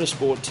Inside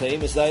Motorsport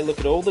team as they look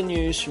at all the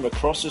news from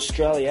across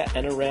Australia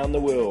and around the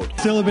world.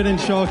 Still a bit in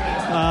shock.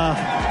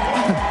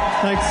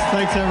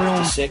 Thanks everyone.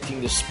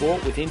 Dissecting the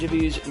sport with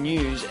interviews,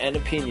 news and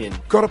opinion.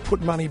 Got to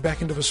put money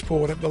back into the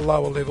sport at the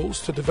lower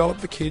levels to develop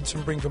the kids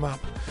and bring them up.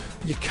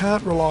 You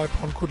can't rely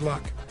upon good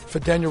luck. For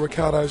Daniel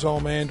Ricciardo's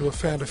old man to have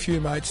found a few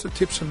mates that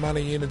tip some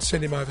money in and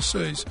send him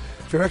overseas,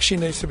 there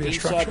actually needs to be a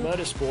structure. Inside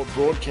Motorsport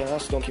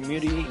broadcast on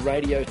community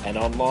radio and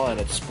online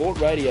at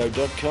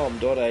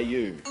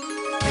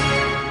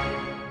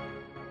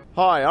sportradio.com.au.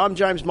 Hi, I'm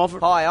James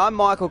Moffat. Hi, I'm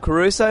Michael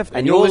Caruso.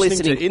 And you're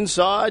listening to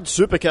Inside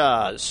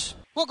Supercars.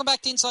 Welcome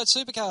back to Inside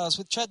Supercars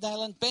with Chad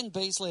Nayland, Ben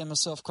Beasley and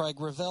myself, Craig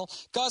Revell.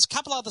 Guys, a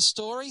couple other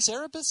stories.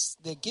 Erebus,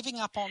 they're giving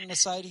up on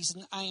Mercedes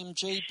and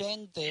AMG.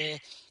 Ben, they're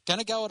going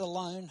to go it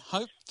alone.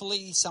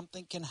 Hopefully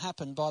something can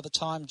happen by the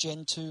time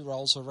Gen 2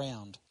 rolls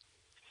around.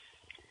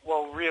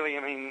 Well, really,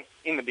 I mean,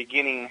 in the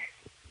beginning,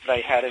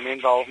 they had an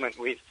involvement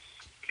with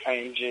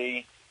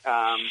AMG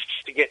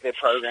to get their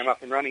program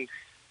up and running.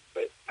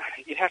 But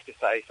you'd have to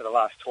say for the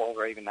last 12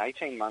 or even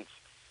 18 months,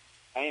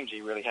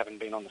 AMG really haven't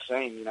been on the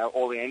scene.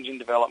 All the engine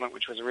development,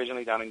 which was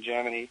originally done in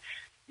Germany,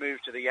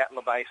 moved to the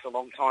Yatla base a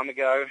long time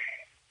ago.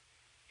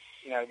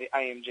 The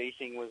AMG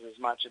thing was as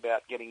much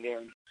about getting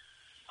there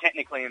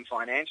technically and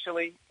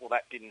financially. Well,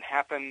 that didn't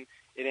happen.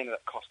 It ended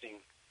up costing,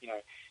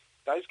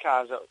 those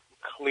cars are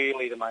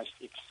clearly the most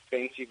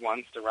expensive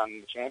ones to run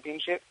in the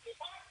championship.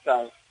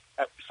 So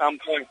at some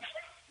point,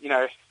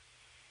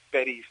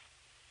 Betty's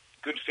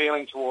good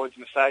feeling towards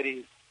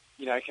Mercedes,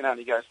 can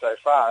only go so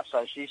far.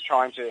 So she's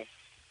trying to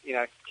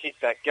keep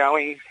that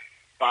going,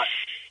 but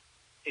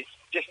it's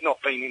just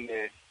not been in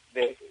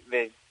their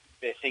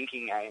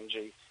thinking,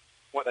 AMG.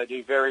 What they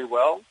do very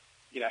well,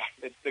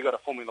 they've got a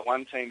Formula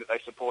One team that they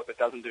support that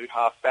doesn't do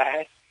half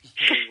bad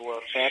in the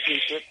World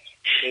Championship.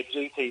 Their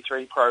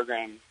GT3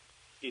 program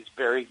is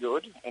very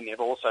good, and they've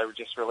also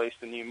just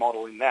released a new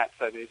model in that,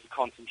 so there's a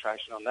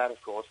concentration on that,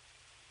 of course.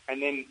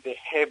 And then they're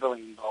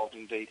heavily involved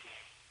in DT,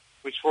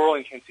 which for all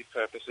intensive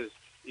purposes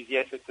is,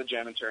 yes, it's the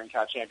German Touring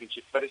Car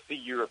Championship, but it's the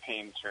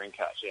European Touring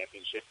Car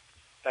Championship.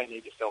 They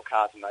need to sell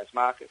cars in those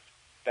markets.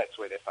 That's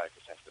where their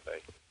focus has to be.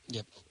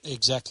 Yep,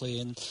 exactly.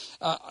 And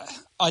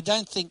I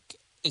don't think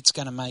it's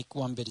going to make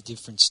one bit of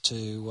difference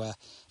to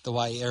the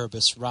way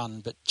Erebus run.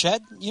 But,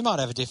 Chad, you might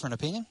have a different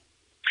opinion.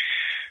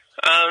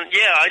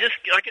 Yeah, I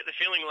get the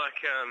feeling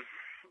like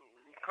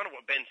kind of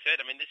what Ben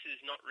said. I mean, this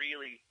is not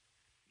really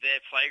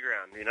their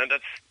playground.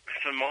 That's,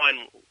 for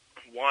mine,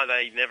 why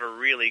they never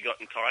really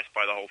got enticed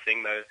by the whole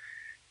thing, though.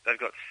 They've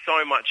got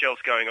so much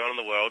else going on in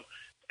the world,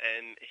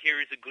 and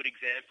here is a good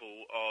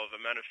example of a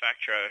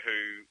manufacturer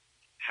who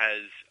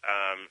has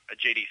a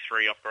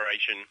GT3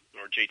 operation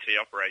or a GT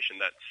operation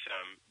that's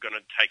going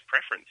to take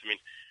preference. I mean,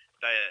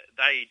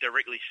 they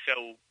directly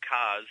sell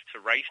cars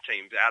to race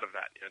teams out of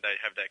that. They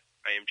have their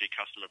AMG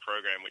customer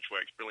program, which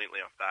works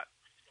brilliantly off that,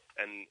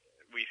 and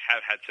we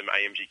have had some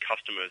AMG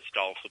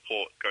customer-style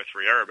support go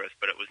through Erebus,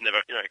 but it was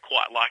never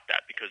quite like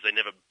that because they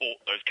never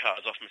bought those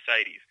cars off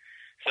Mercedes.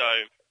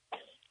 So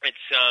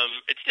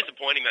it's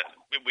disappointing that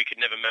we could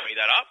never marry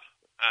that up.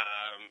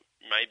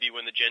 Maybe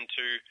when the Gen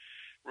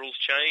 2 rules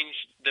change,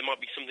 there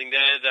might be something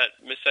there that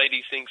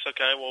Mercedes thinks,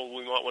 okay, well,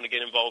 we might want to get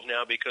involved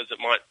now because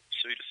it might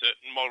suit a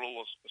certain model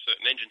or a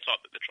certain engine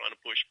type that they're trying to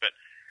push. But,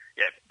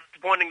 yeah,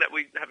 disappointing that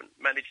we haven't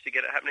managed to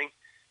get it happening.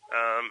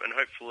 And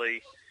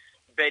hopefully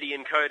Betty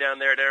and co down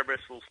there at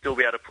Erebus will still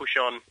be able to push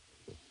on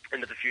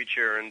into the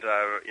future and,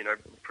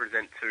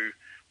 present to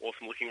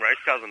awesome-looking race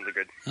cars under the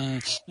grid.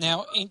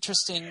 Now,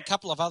 interesting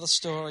couple of other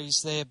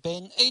stories there,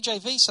 Ben.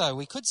 EJ Viso,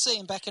 we could see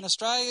him back in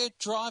Australia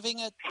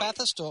driving at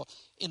Bathurst or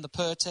in the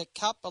Pertec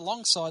Cup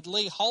alongside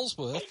Lee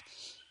Holsworth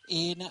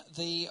in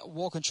the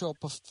Walkinshaw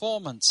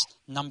Performance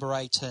number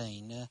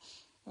 18.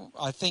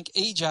 I think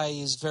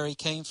EJ is very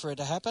keen for it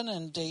to happen,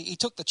 and he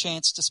took the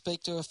chance to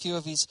speak to a few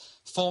of his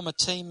former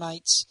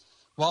teammates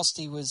whilst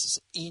he was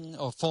in,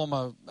 or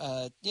former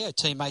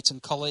teammates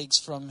and colleagues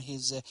from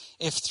his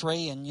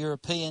F3 and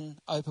European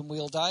open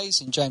wheel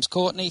days in James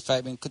Courtney,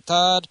 Fabian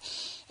Coulthard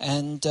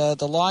and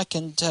the like.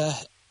 And,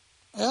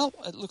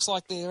 it looks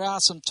like there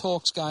are some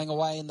talks going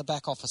away in the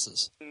back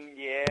offices.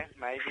 Yeah,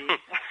 maybe.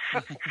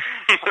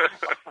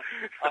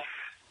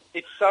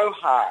 It's so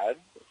hard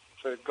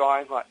for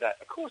guys like that.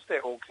 Of course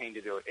they're all keen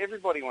to do it.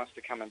 Everybody wants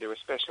to come and do,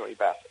 especially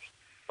Bathurst.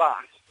 But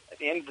at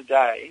the end of the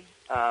day,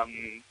 a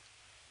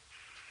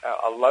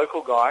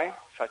local guy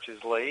such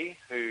as Lee,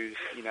 who's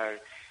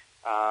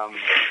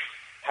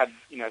had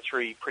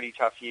 3 pretty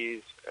tough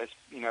years, as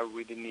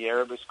within the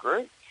Erebus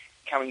group,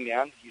 coming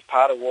down. He's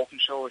part of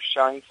Walkinshaw,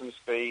 showing some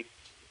speed.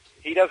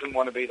 He doesn't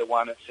want to be the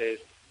one that says,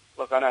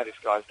 "Look, I know this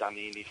guy's done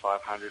the Indy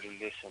 500 and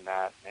this and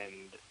that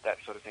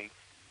sort of thing,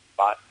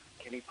 but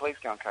can he please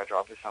go and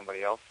co-drive with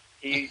somebody else?"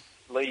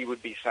 Lee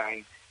would be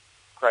saying,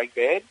 Craig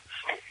Baird.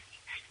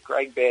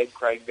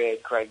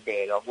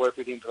 I've worked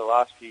with him for the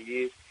last few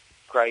years.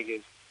 Craig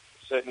is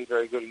certainly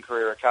very good in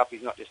Carrera Cup.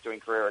 He's not just doing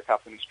Carrera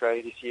Cup in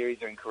Australia this year, he's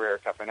doing Carrera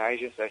Cup in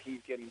Asia, so he's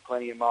getting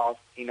plenty of miles.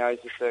 He knows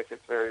the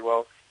circuits very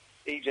well.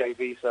 EJ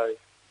Viso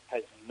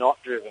has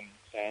not driven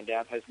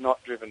Sandown, has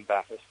not driven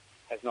Bathurst,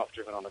 has not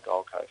driven on the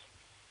Gold Coast.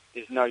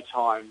 There's no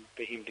time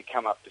for him to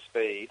come up to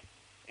speed,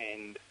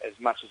 and as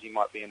much as he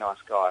might be a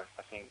nice guy,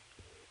 I think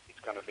it's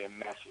going to be a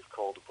massive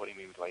call to put him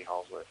in with Lee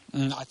Holsworth.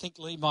 I think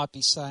Lee might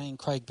be saying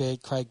Craig Baird,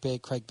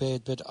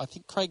 but I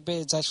think Craig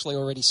Baird's actually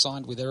already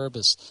signed with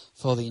Erebus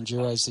for the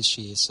Enduros this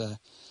year, so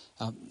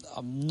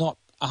I'm not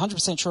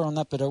 100% sure on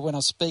that, but when I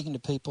was speaking to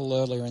people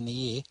earlier in the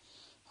year,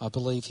 I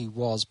believe he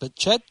was. But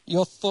Chad,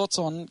 your thoughts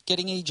on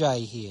getting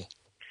EJ here?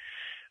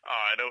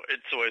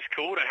 It's always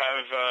cool to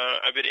have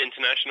a bit of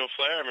international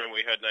flair. I mean,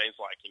 we heard names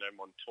like,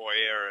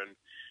 Montoya and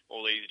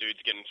all these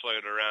dudes getting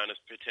floated around as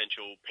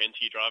potential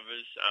Penty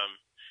drivers.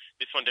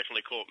 This one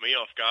definitely caught me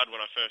off guard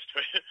when I first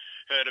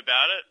heard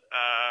about it.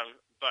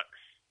 But,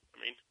 I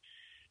mean,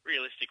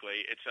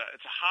 realistically, it's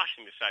a harsh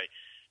thing to say.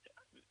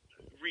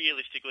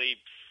 Realistically,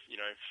 5%,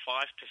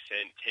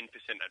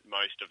 10% at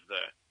most of the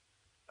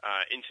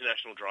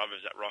international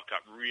drivers that rock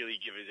up really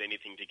give us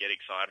anything to get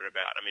excited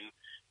about. I mean,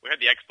 we had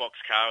the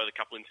Xbox car with a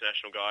couple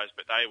international guys,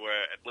 but they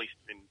were, at least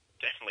in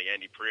definitely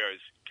Andy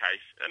Prio's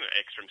case, and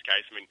Ekstrom's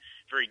case, I mean,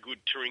 very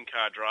good touring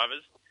car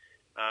drivers.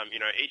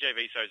 EJ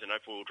Viso is an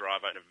open wheel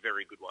driver and a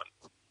very good one,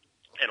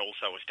 and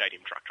also a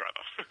stadium truck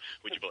driver,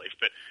 would you believe?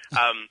 But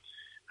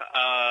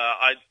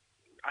I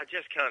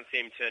just can't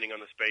see him turning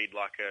on the speed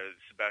like a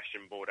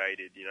Sebastian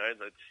Bourdais did.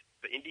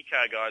 The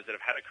IndyCar guys that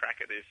have had a crack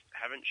at this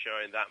haven't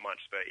shown that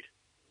much speed.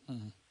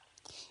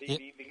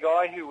 The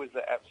guy who was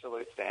the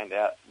absolute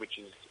standout, which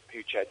is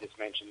who Chad just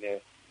mentioned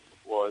there,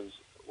 was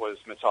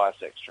Matthias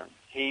Ekstrom.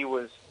 He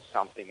was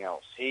something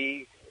else.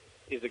 He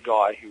is a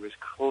guy who was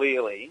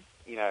clearly,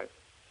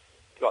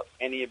 got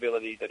any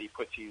ability that he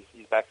puts his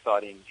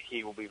backside in,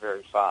 he will be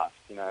very fast,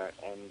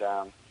 and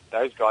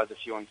those guys are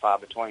few and far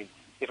between.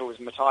 If it was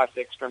Matthias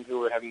Ekstrom who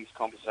we're having this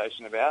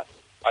conversation about,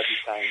 I'd be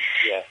saying,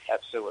 yeah,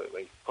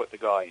 absolutely, put the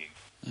guy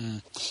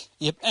in.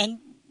 Yep, and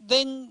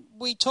then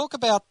we talk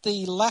about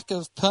the lack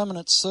of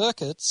permanent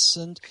circuits,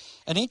 and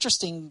an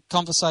interesting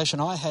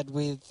conversation I had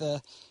with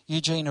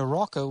Eugene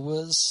Arocca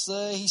was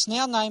he's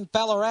now named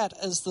Ballarat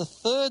as the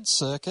third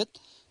circuit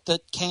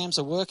that CAMS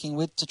are working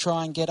with to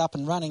try and get up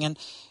and running, and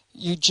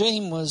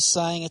Eugene was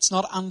saying it's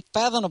not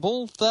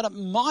unfathomable that it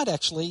might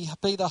actually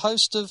be the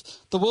host of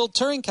the World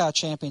Touring Car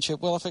Championship.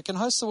 Well, if it can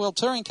host the World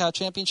Touring Car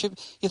Championship,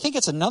 you think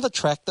it's another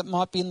track that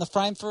might be in the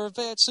frame for a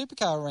V8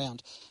 Supercar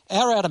round.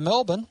 Out of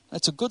Melbourne,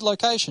 it's a good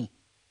location.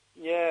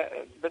 Yeah,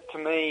 but to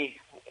me,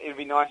 it'd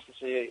be nice to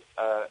see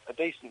a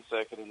decent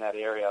circuit in that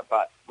area,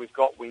 but we've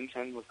got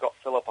Winton, we've got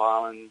Phillip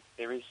Island,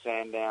 there is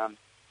Sandown.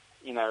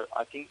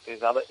 I think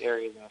there's other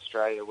areas in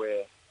Australia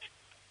where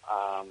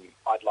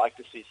I'd like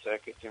to see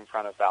circuits in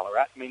front of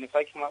Ballarat. I mean, if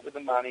they come up with the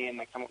money and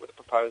they come up with a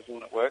proposal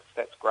and it works,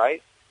 that's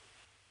great.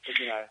 But,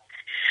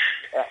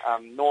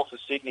 north of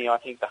Sydney, I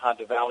think the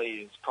Hunter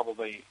Valley is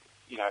probably,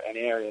 an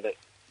area that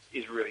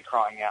is really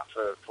crying out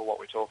for what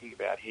we're talking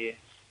about here.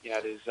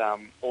 There's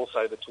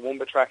also the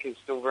Toowoomba track is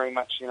still very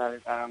much,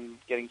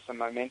 getting some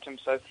momentum.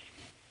 So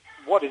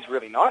what is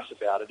really nice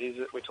about it is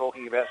that we're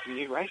talking about some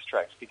new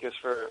racetracks, because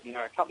for,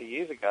 a couple of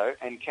years ago,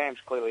 and CAMS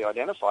clearly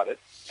identified it,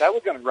 they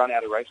were going to run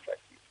out of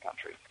racetracks in this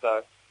country.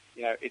 So,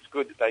 it's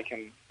good that they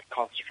can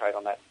concentrate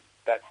on that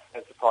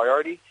as a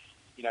priority.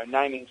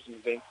 Naming some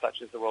events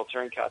such as the World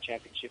Touring Car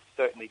Championship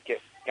certainly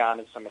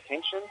garnered some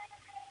attention,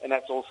 and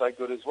that's also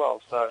good as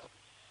well. So,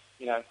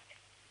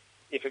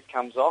 if it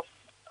comes off,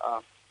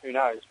 who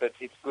knows? But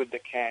it's good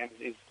that CAMS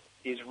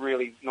is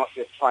really not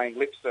just playing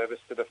lip service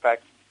to the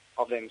fact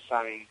of them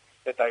saying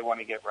that they want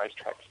to get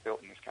racetracks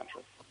built in this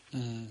country.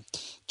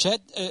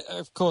 Chad,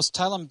 of course,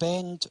 Tailem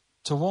Bend,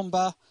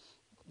 Toowoomba,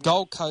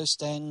 Gold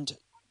Coast and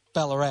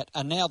Ballarat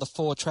are now the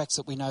 4 tracks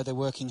that we know they're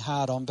working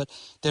hard on, but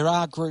there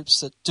are groups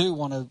that do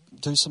want to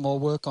do some more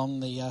work on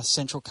the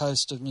central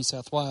coast of New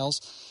South Wales,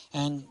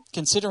 and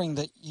considering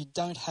that you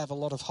don't have a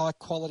lot of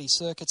high-quality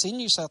circuits in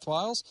New South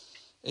Wales,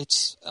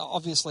 it's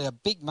obviously a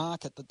big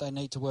market that they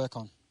need to work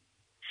on.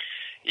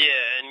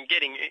 Yeah, and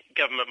getting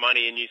government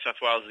money in New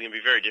South Wales is going to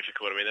be very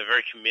difficult. I mean, they're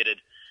very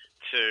committed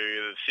to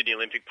the Sydney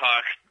Olympic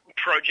Park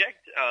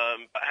project,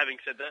 but having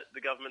said that,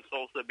 the government's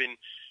also been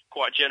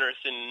quite generous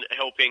in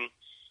helping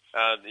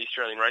the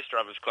Australian Race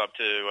Drivers Club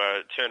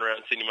to turn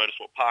around Sydney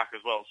Motorsport Park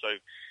as well. So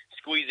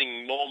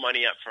squeezing more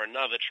money up for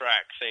another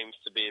track seems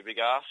to be a big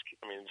ask.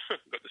 I mean,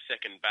 we've got the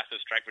second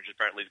Bathurst track, which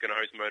apparently is going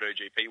to host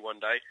MotoGP one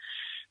day,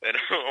 and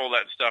all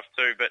that stuff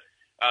too. But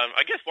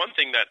I guess one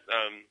thing that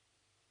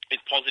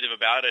is positive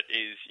about it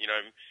is,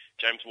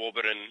 James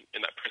Warburton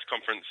in that press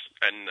conference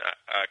and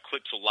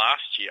Clipsal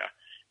last year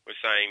was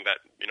saying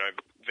that,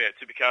 V8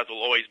 Supercars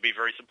will always be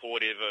very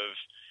supportive of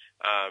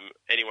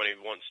anyone who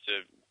wants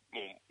to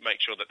make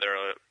sure that there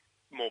are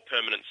more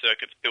permanent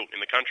circuits built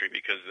in the country,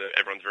 because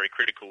everyone's very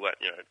critical that,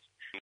 it's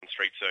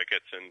street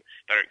circuits and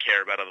they don't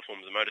care about other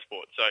forms of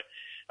motorsport. So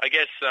I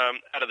guess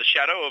out of the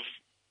shadow of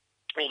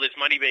all this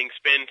money being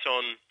spent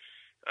on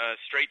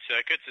street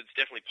circuits, it's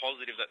definitely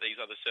positive that these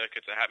other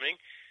circuits are happening.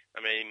 I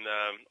mean,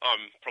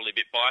 I'm probably a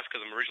bit biased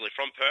because I'm originally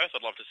from Perth.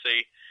 I'd love to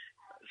see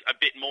a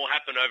bit more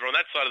happen over on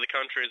that side of the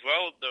country as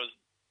well. There was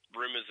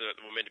rumours that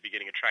we were meant to be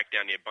getting a track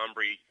down near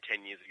Bunbury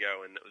 10 years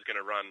ago, and it was going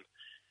to run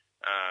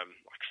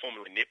like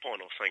Formula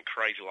Nippon or something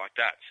crazy like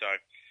that. So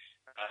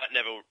that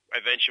never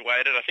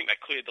eventuated. I think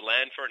they cleared the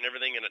land for it and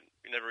everything, and it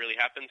never really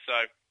happened.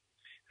 So,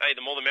 hey,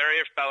 the more the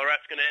merrier. If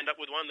Ballarat's going to end up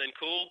with one, then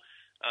cool.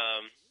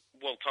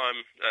 World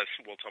Touring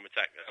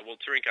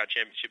Car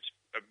Championship's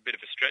a bit of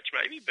a stretch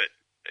maybe, but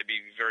it'd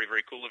be very,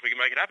 very cool if we can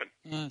make it happen.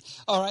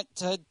 All right,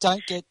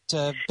 don't get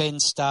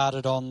Ben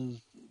started on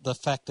the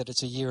fact that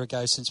it's a year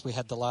ago since we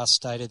had the last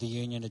State of the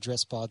Union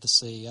address by the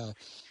CEO.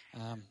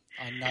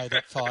 I know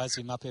that fires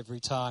him up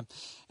every time.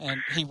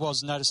 And he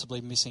was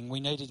noticeably missing. We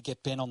needed to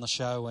get Ben on the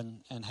show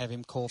and have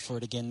him call for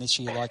it again this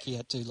year like he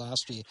had to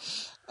last year.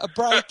 A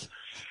break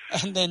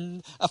and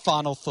then a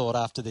final thought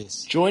after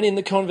this. Join in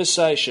the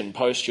conversation.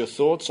 Post your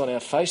thoughts on our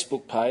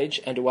Facebook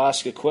page, and to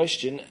ask a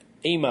question,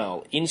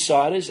 email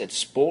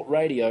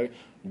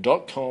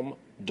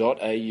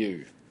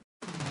insiders@sportradio.com.au.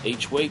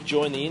 Each week,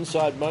 join the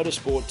Inside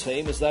Motorsport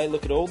team as they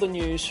look at all the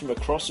news from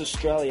across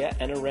Australia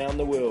and around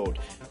the world.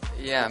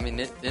 Yeah, I mean,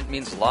 it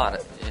means a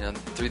lot.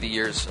 Through the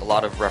years, a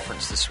lot of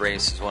reference this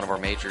race as one of our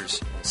majors.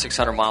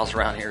 600 miles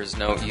around here is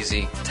no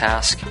easy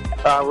task.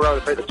 We're able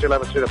to beat the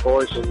 211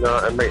 boys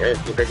and meet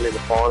Anthony Begley in the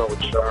final,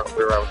 which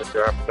we were able to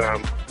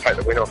take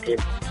the win off him.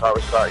 So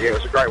it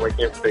was a great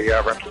weekend for the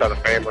Rapstada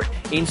family.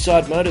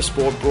 Inside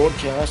Motorsport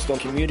broadcast on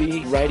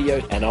community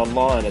radio and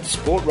online at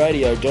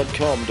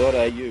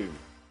sportradio.com.au.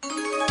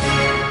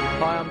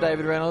 Hi, I'm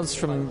David Reynolds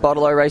from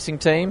Bottle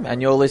Racing Team, and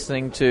you're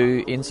listening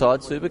to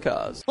Inside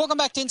Supercars. Welcome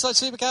back to Inside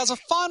Supercars. A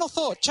final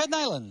thought, Chad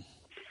Neyland.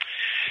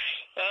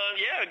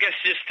 I guess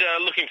just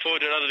looking forward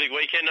to another big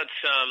weekend.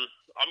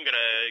 I'm going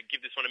to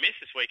give this one a miss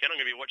this weekend.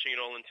 I'm going to be watching it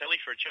all on telly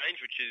for a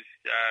change, which is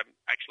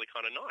actually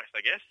kind of nice,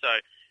 I guess. So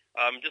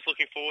I'm just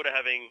looking forward to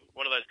having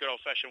one of those good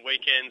old-fashioned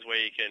weekends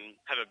where you can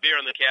have a beer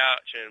on the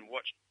couch and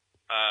watch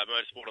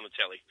motorsport on the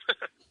telly.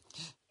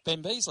 Ben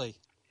Beasley.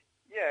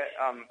 Yeah,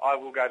 I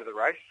will go to the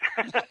race.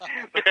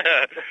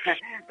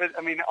 But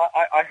I mean,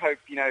 I hope,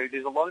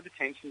 there's a lot of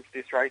attention to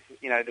this race,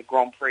 the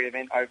Grand Prix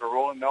event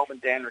overall. In Melbourne,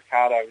 Dan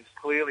Ricciardo is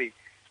clearly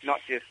not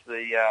just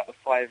the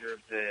flavour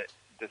of the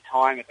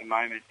time at the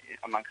moment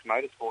amongst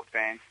motorsport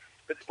fans,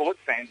 but sports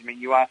fans. I mean,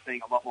 you are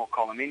seeing a lot more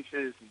column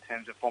inches in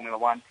terms of Formula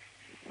One.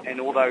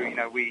 And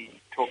although, we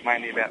talk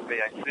mainly about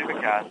V8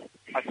 Supercars,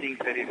 I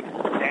think that if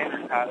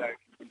Dan Ricciardo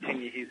can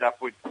continue his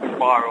upward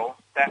spiral,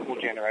 that will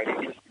generate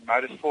interest in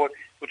motorsport,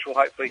 which will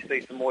hopefully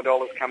see some more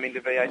dollars come into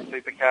V8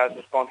 Supercars,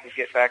 the sponsors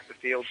get back, the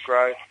fields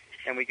grow,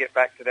 and we get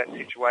back to that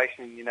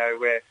situation,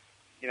 where,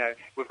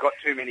 we've got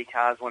too many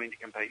cars wanting to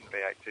compete in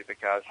V8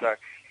 Supercars. So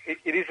it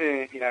is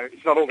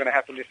it's not all going to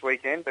happen this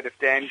weekend, but if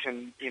Dan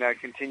can,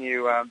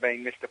 continue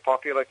being Mr.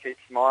 Popular, keep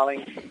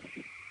smiling,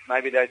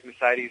 maybe those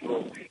Mercedes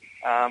will,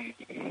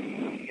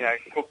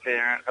 cook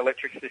their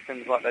electric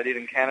systems like they did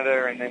in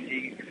Canada, and then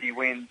if he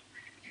wins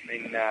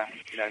in,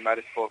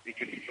 motorsport, he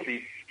could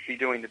be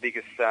doing the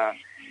biggest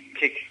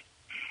kick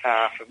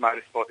for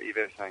motorsport that you've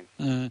ever seen.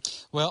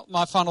 Well,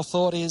 my final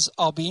thought is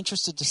I'll be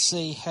interested to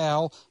see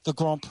how the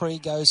Grand Prix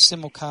goes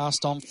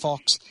simulcast on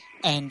Fox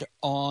and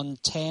on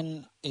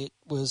 10. It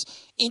was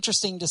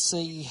interesting to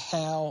see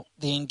how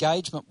the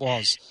engagement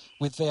was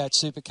with V8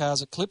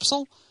 Supercars at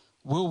Clipsal.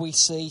 Will we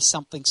see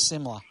something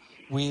similar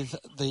with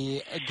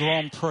the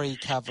Grand Prix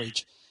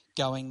coverage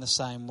going the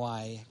same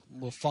way?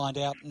 We'll find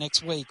out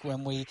next week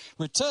when we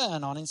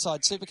return on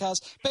Inside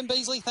Supercars. Ben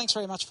Beasley, thanks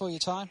very much for your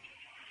time.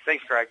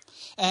 Thanks, Craig.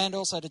 And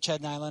also to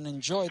Chad Neyland,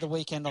 enjoy the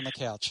weekend on the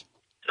couch.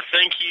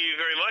 Thank you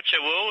very much, I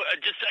will.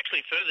 Just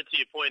actually further to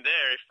your point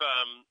there, if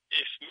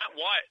Matt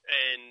White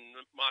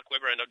and Mark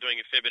Webber end up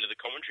doing a fair bit of the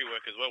commentary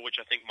work as well, which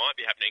I think might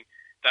be happening,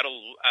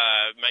 that'll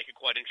make it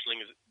quite interesting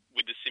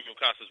with the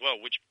simulcast as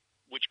well. Which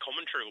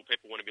commentary will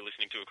people want to be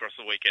listening to across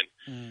the weekend?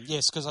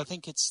 Yes, because I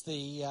think it's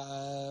the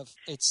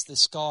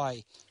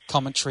Sky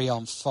commentary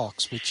on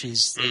Fox, which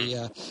is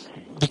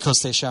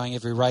because they're showing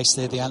every race.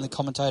 They're the only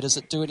commentators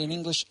that do it in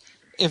English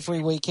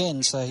every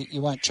weekend, so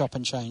you won't chop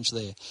and change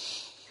there.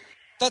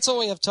 That's all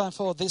we have time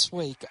for this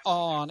week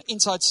on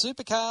Inside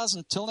Supercars.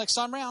 Until next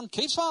time round,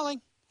 keep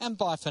smiling and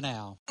bye for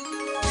now.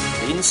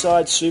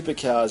 Inside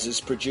Supercars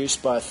is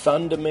produced by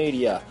Thunder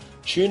Media.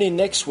 Tune in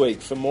next week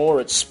for more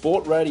at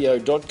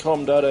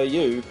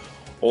sportradio.com.au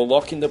or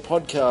lock in the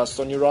podcast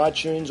on your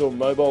iTunes or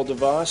mobile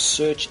device.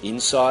 Search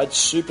Inside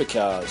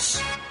Supercars.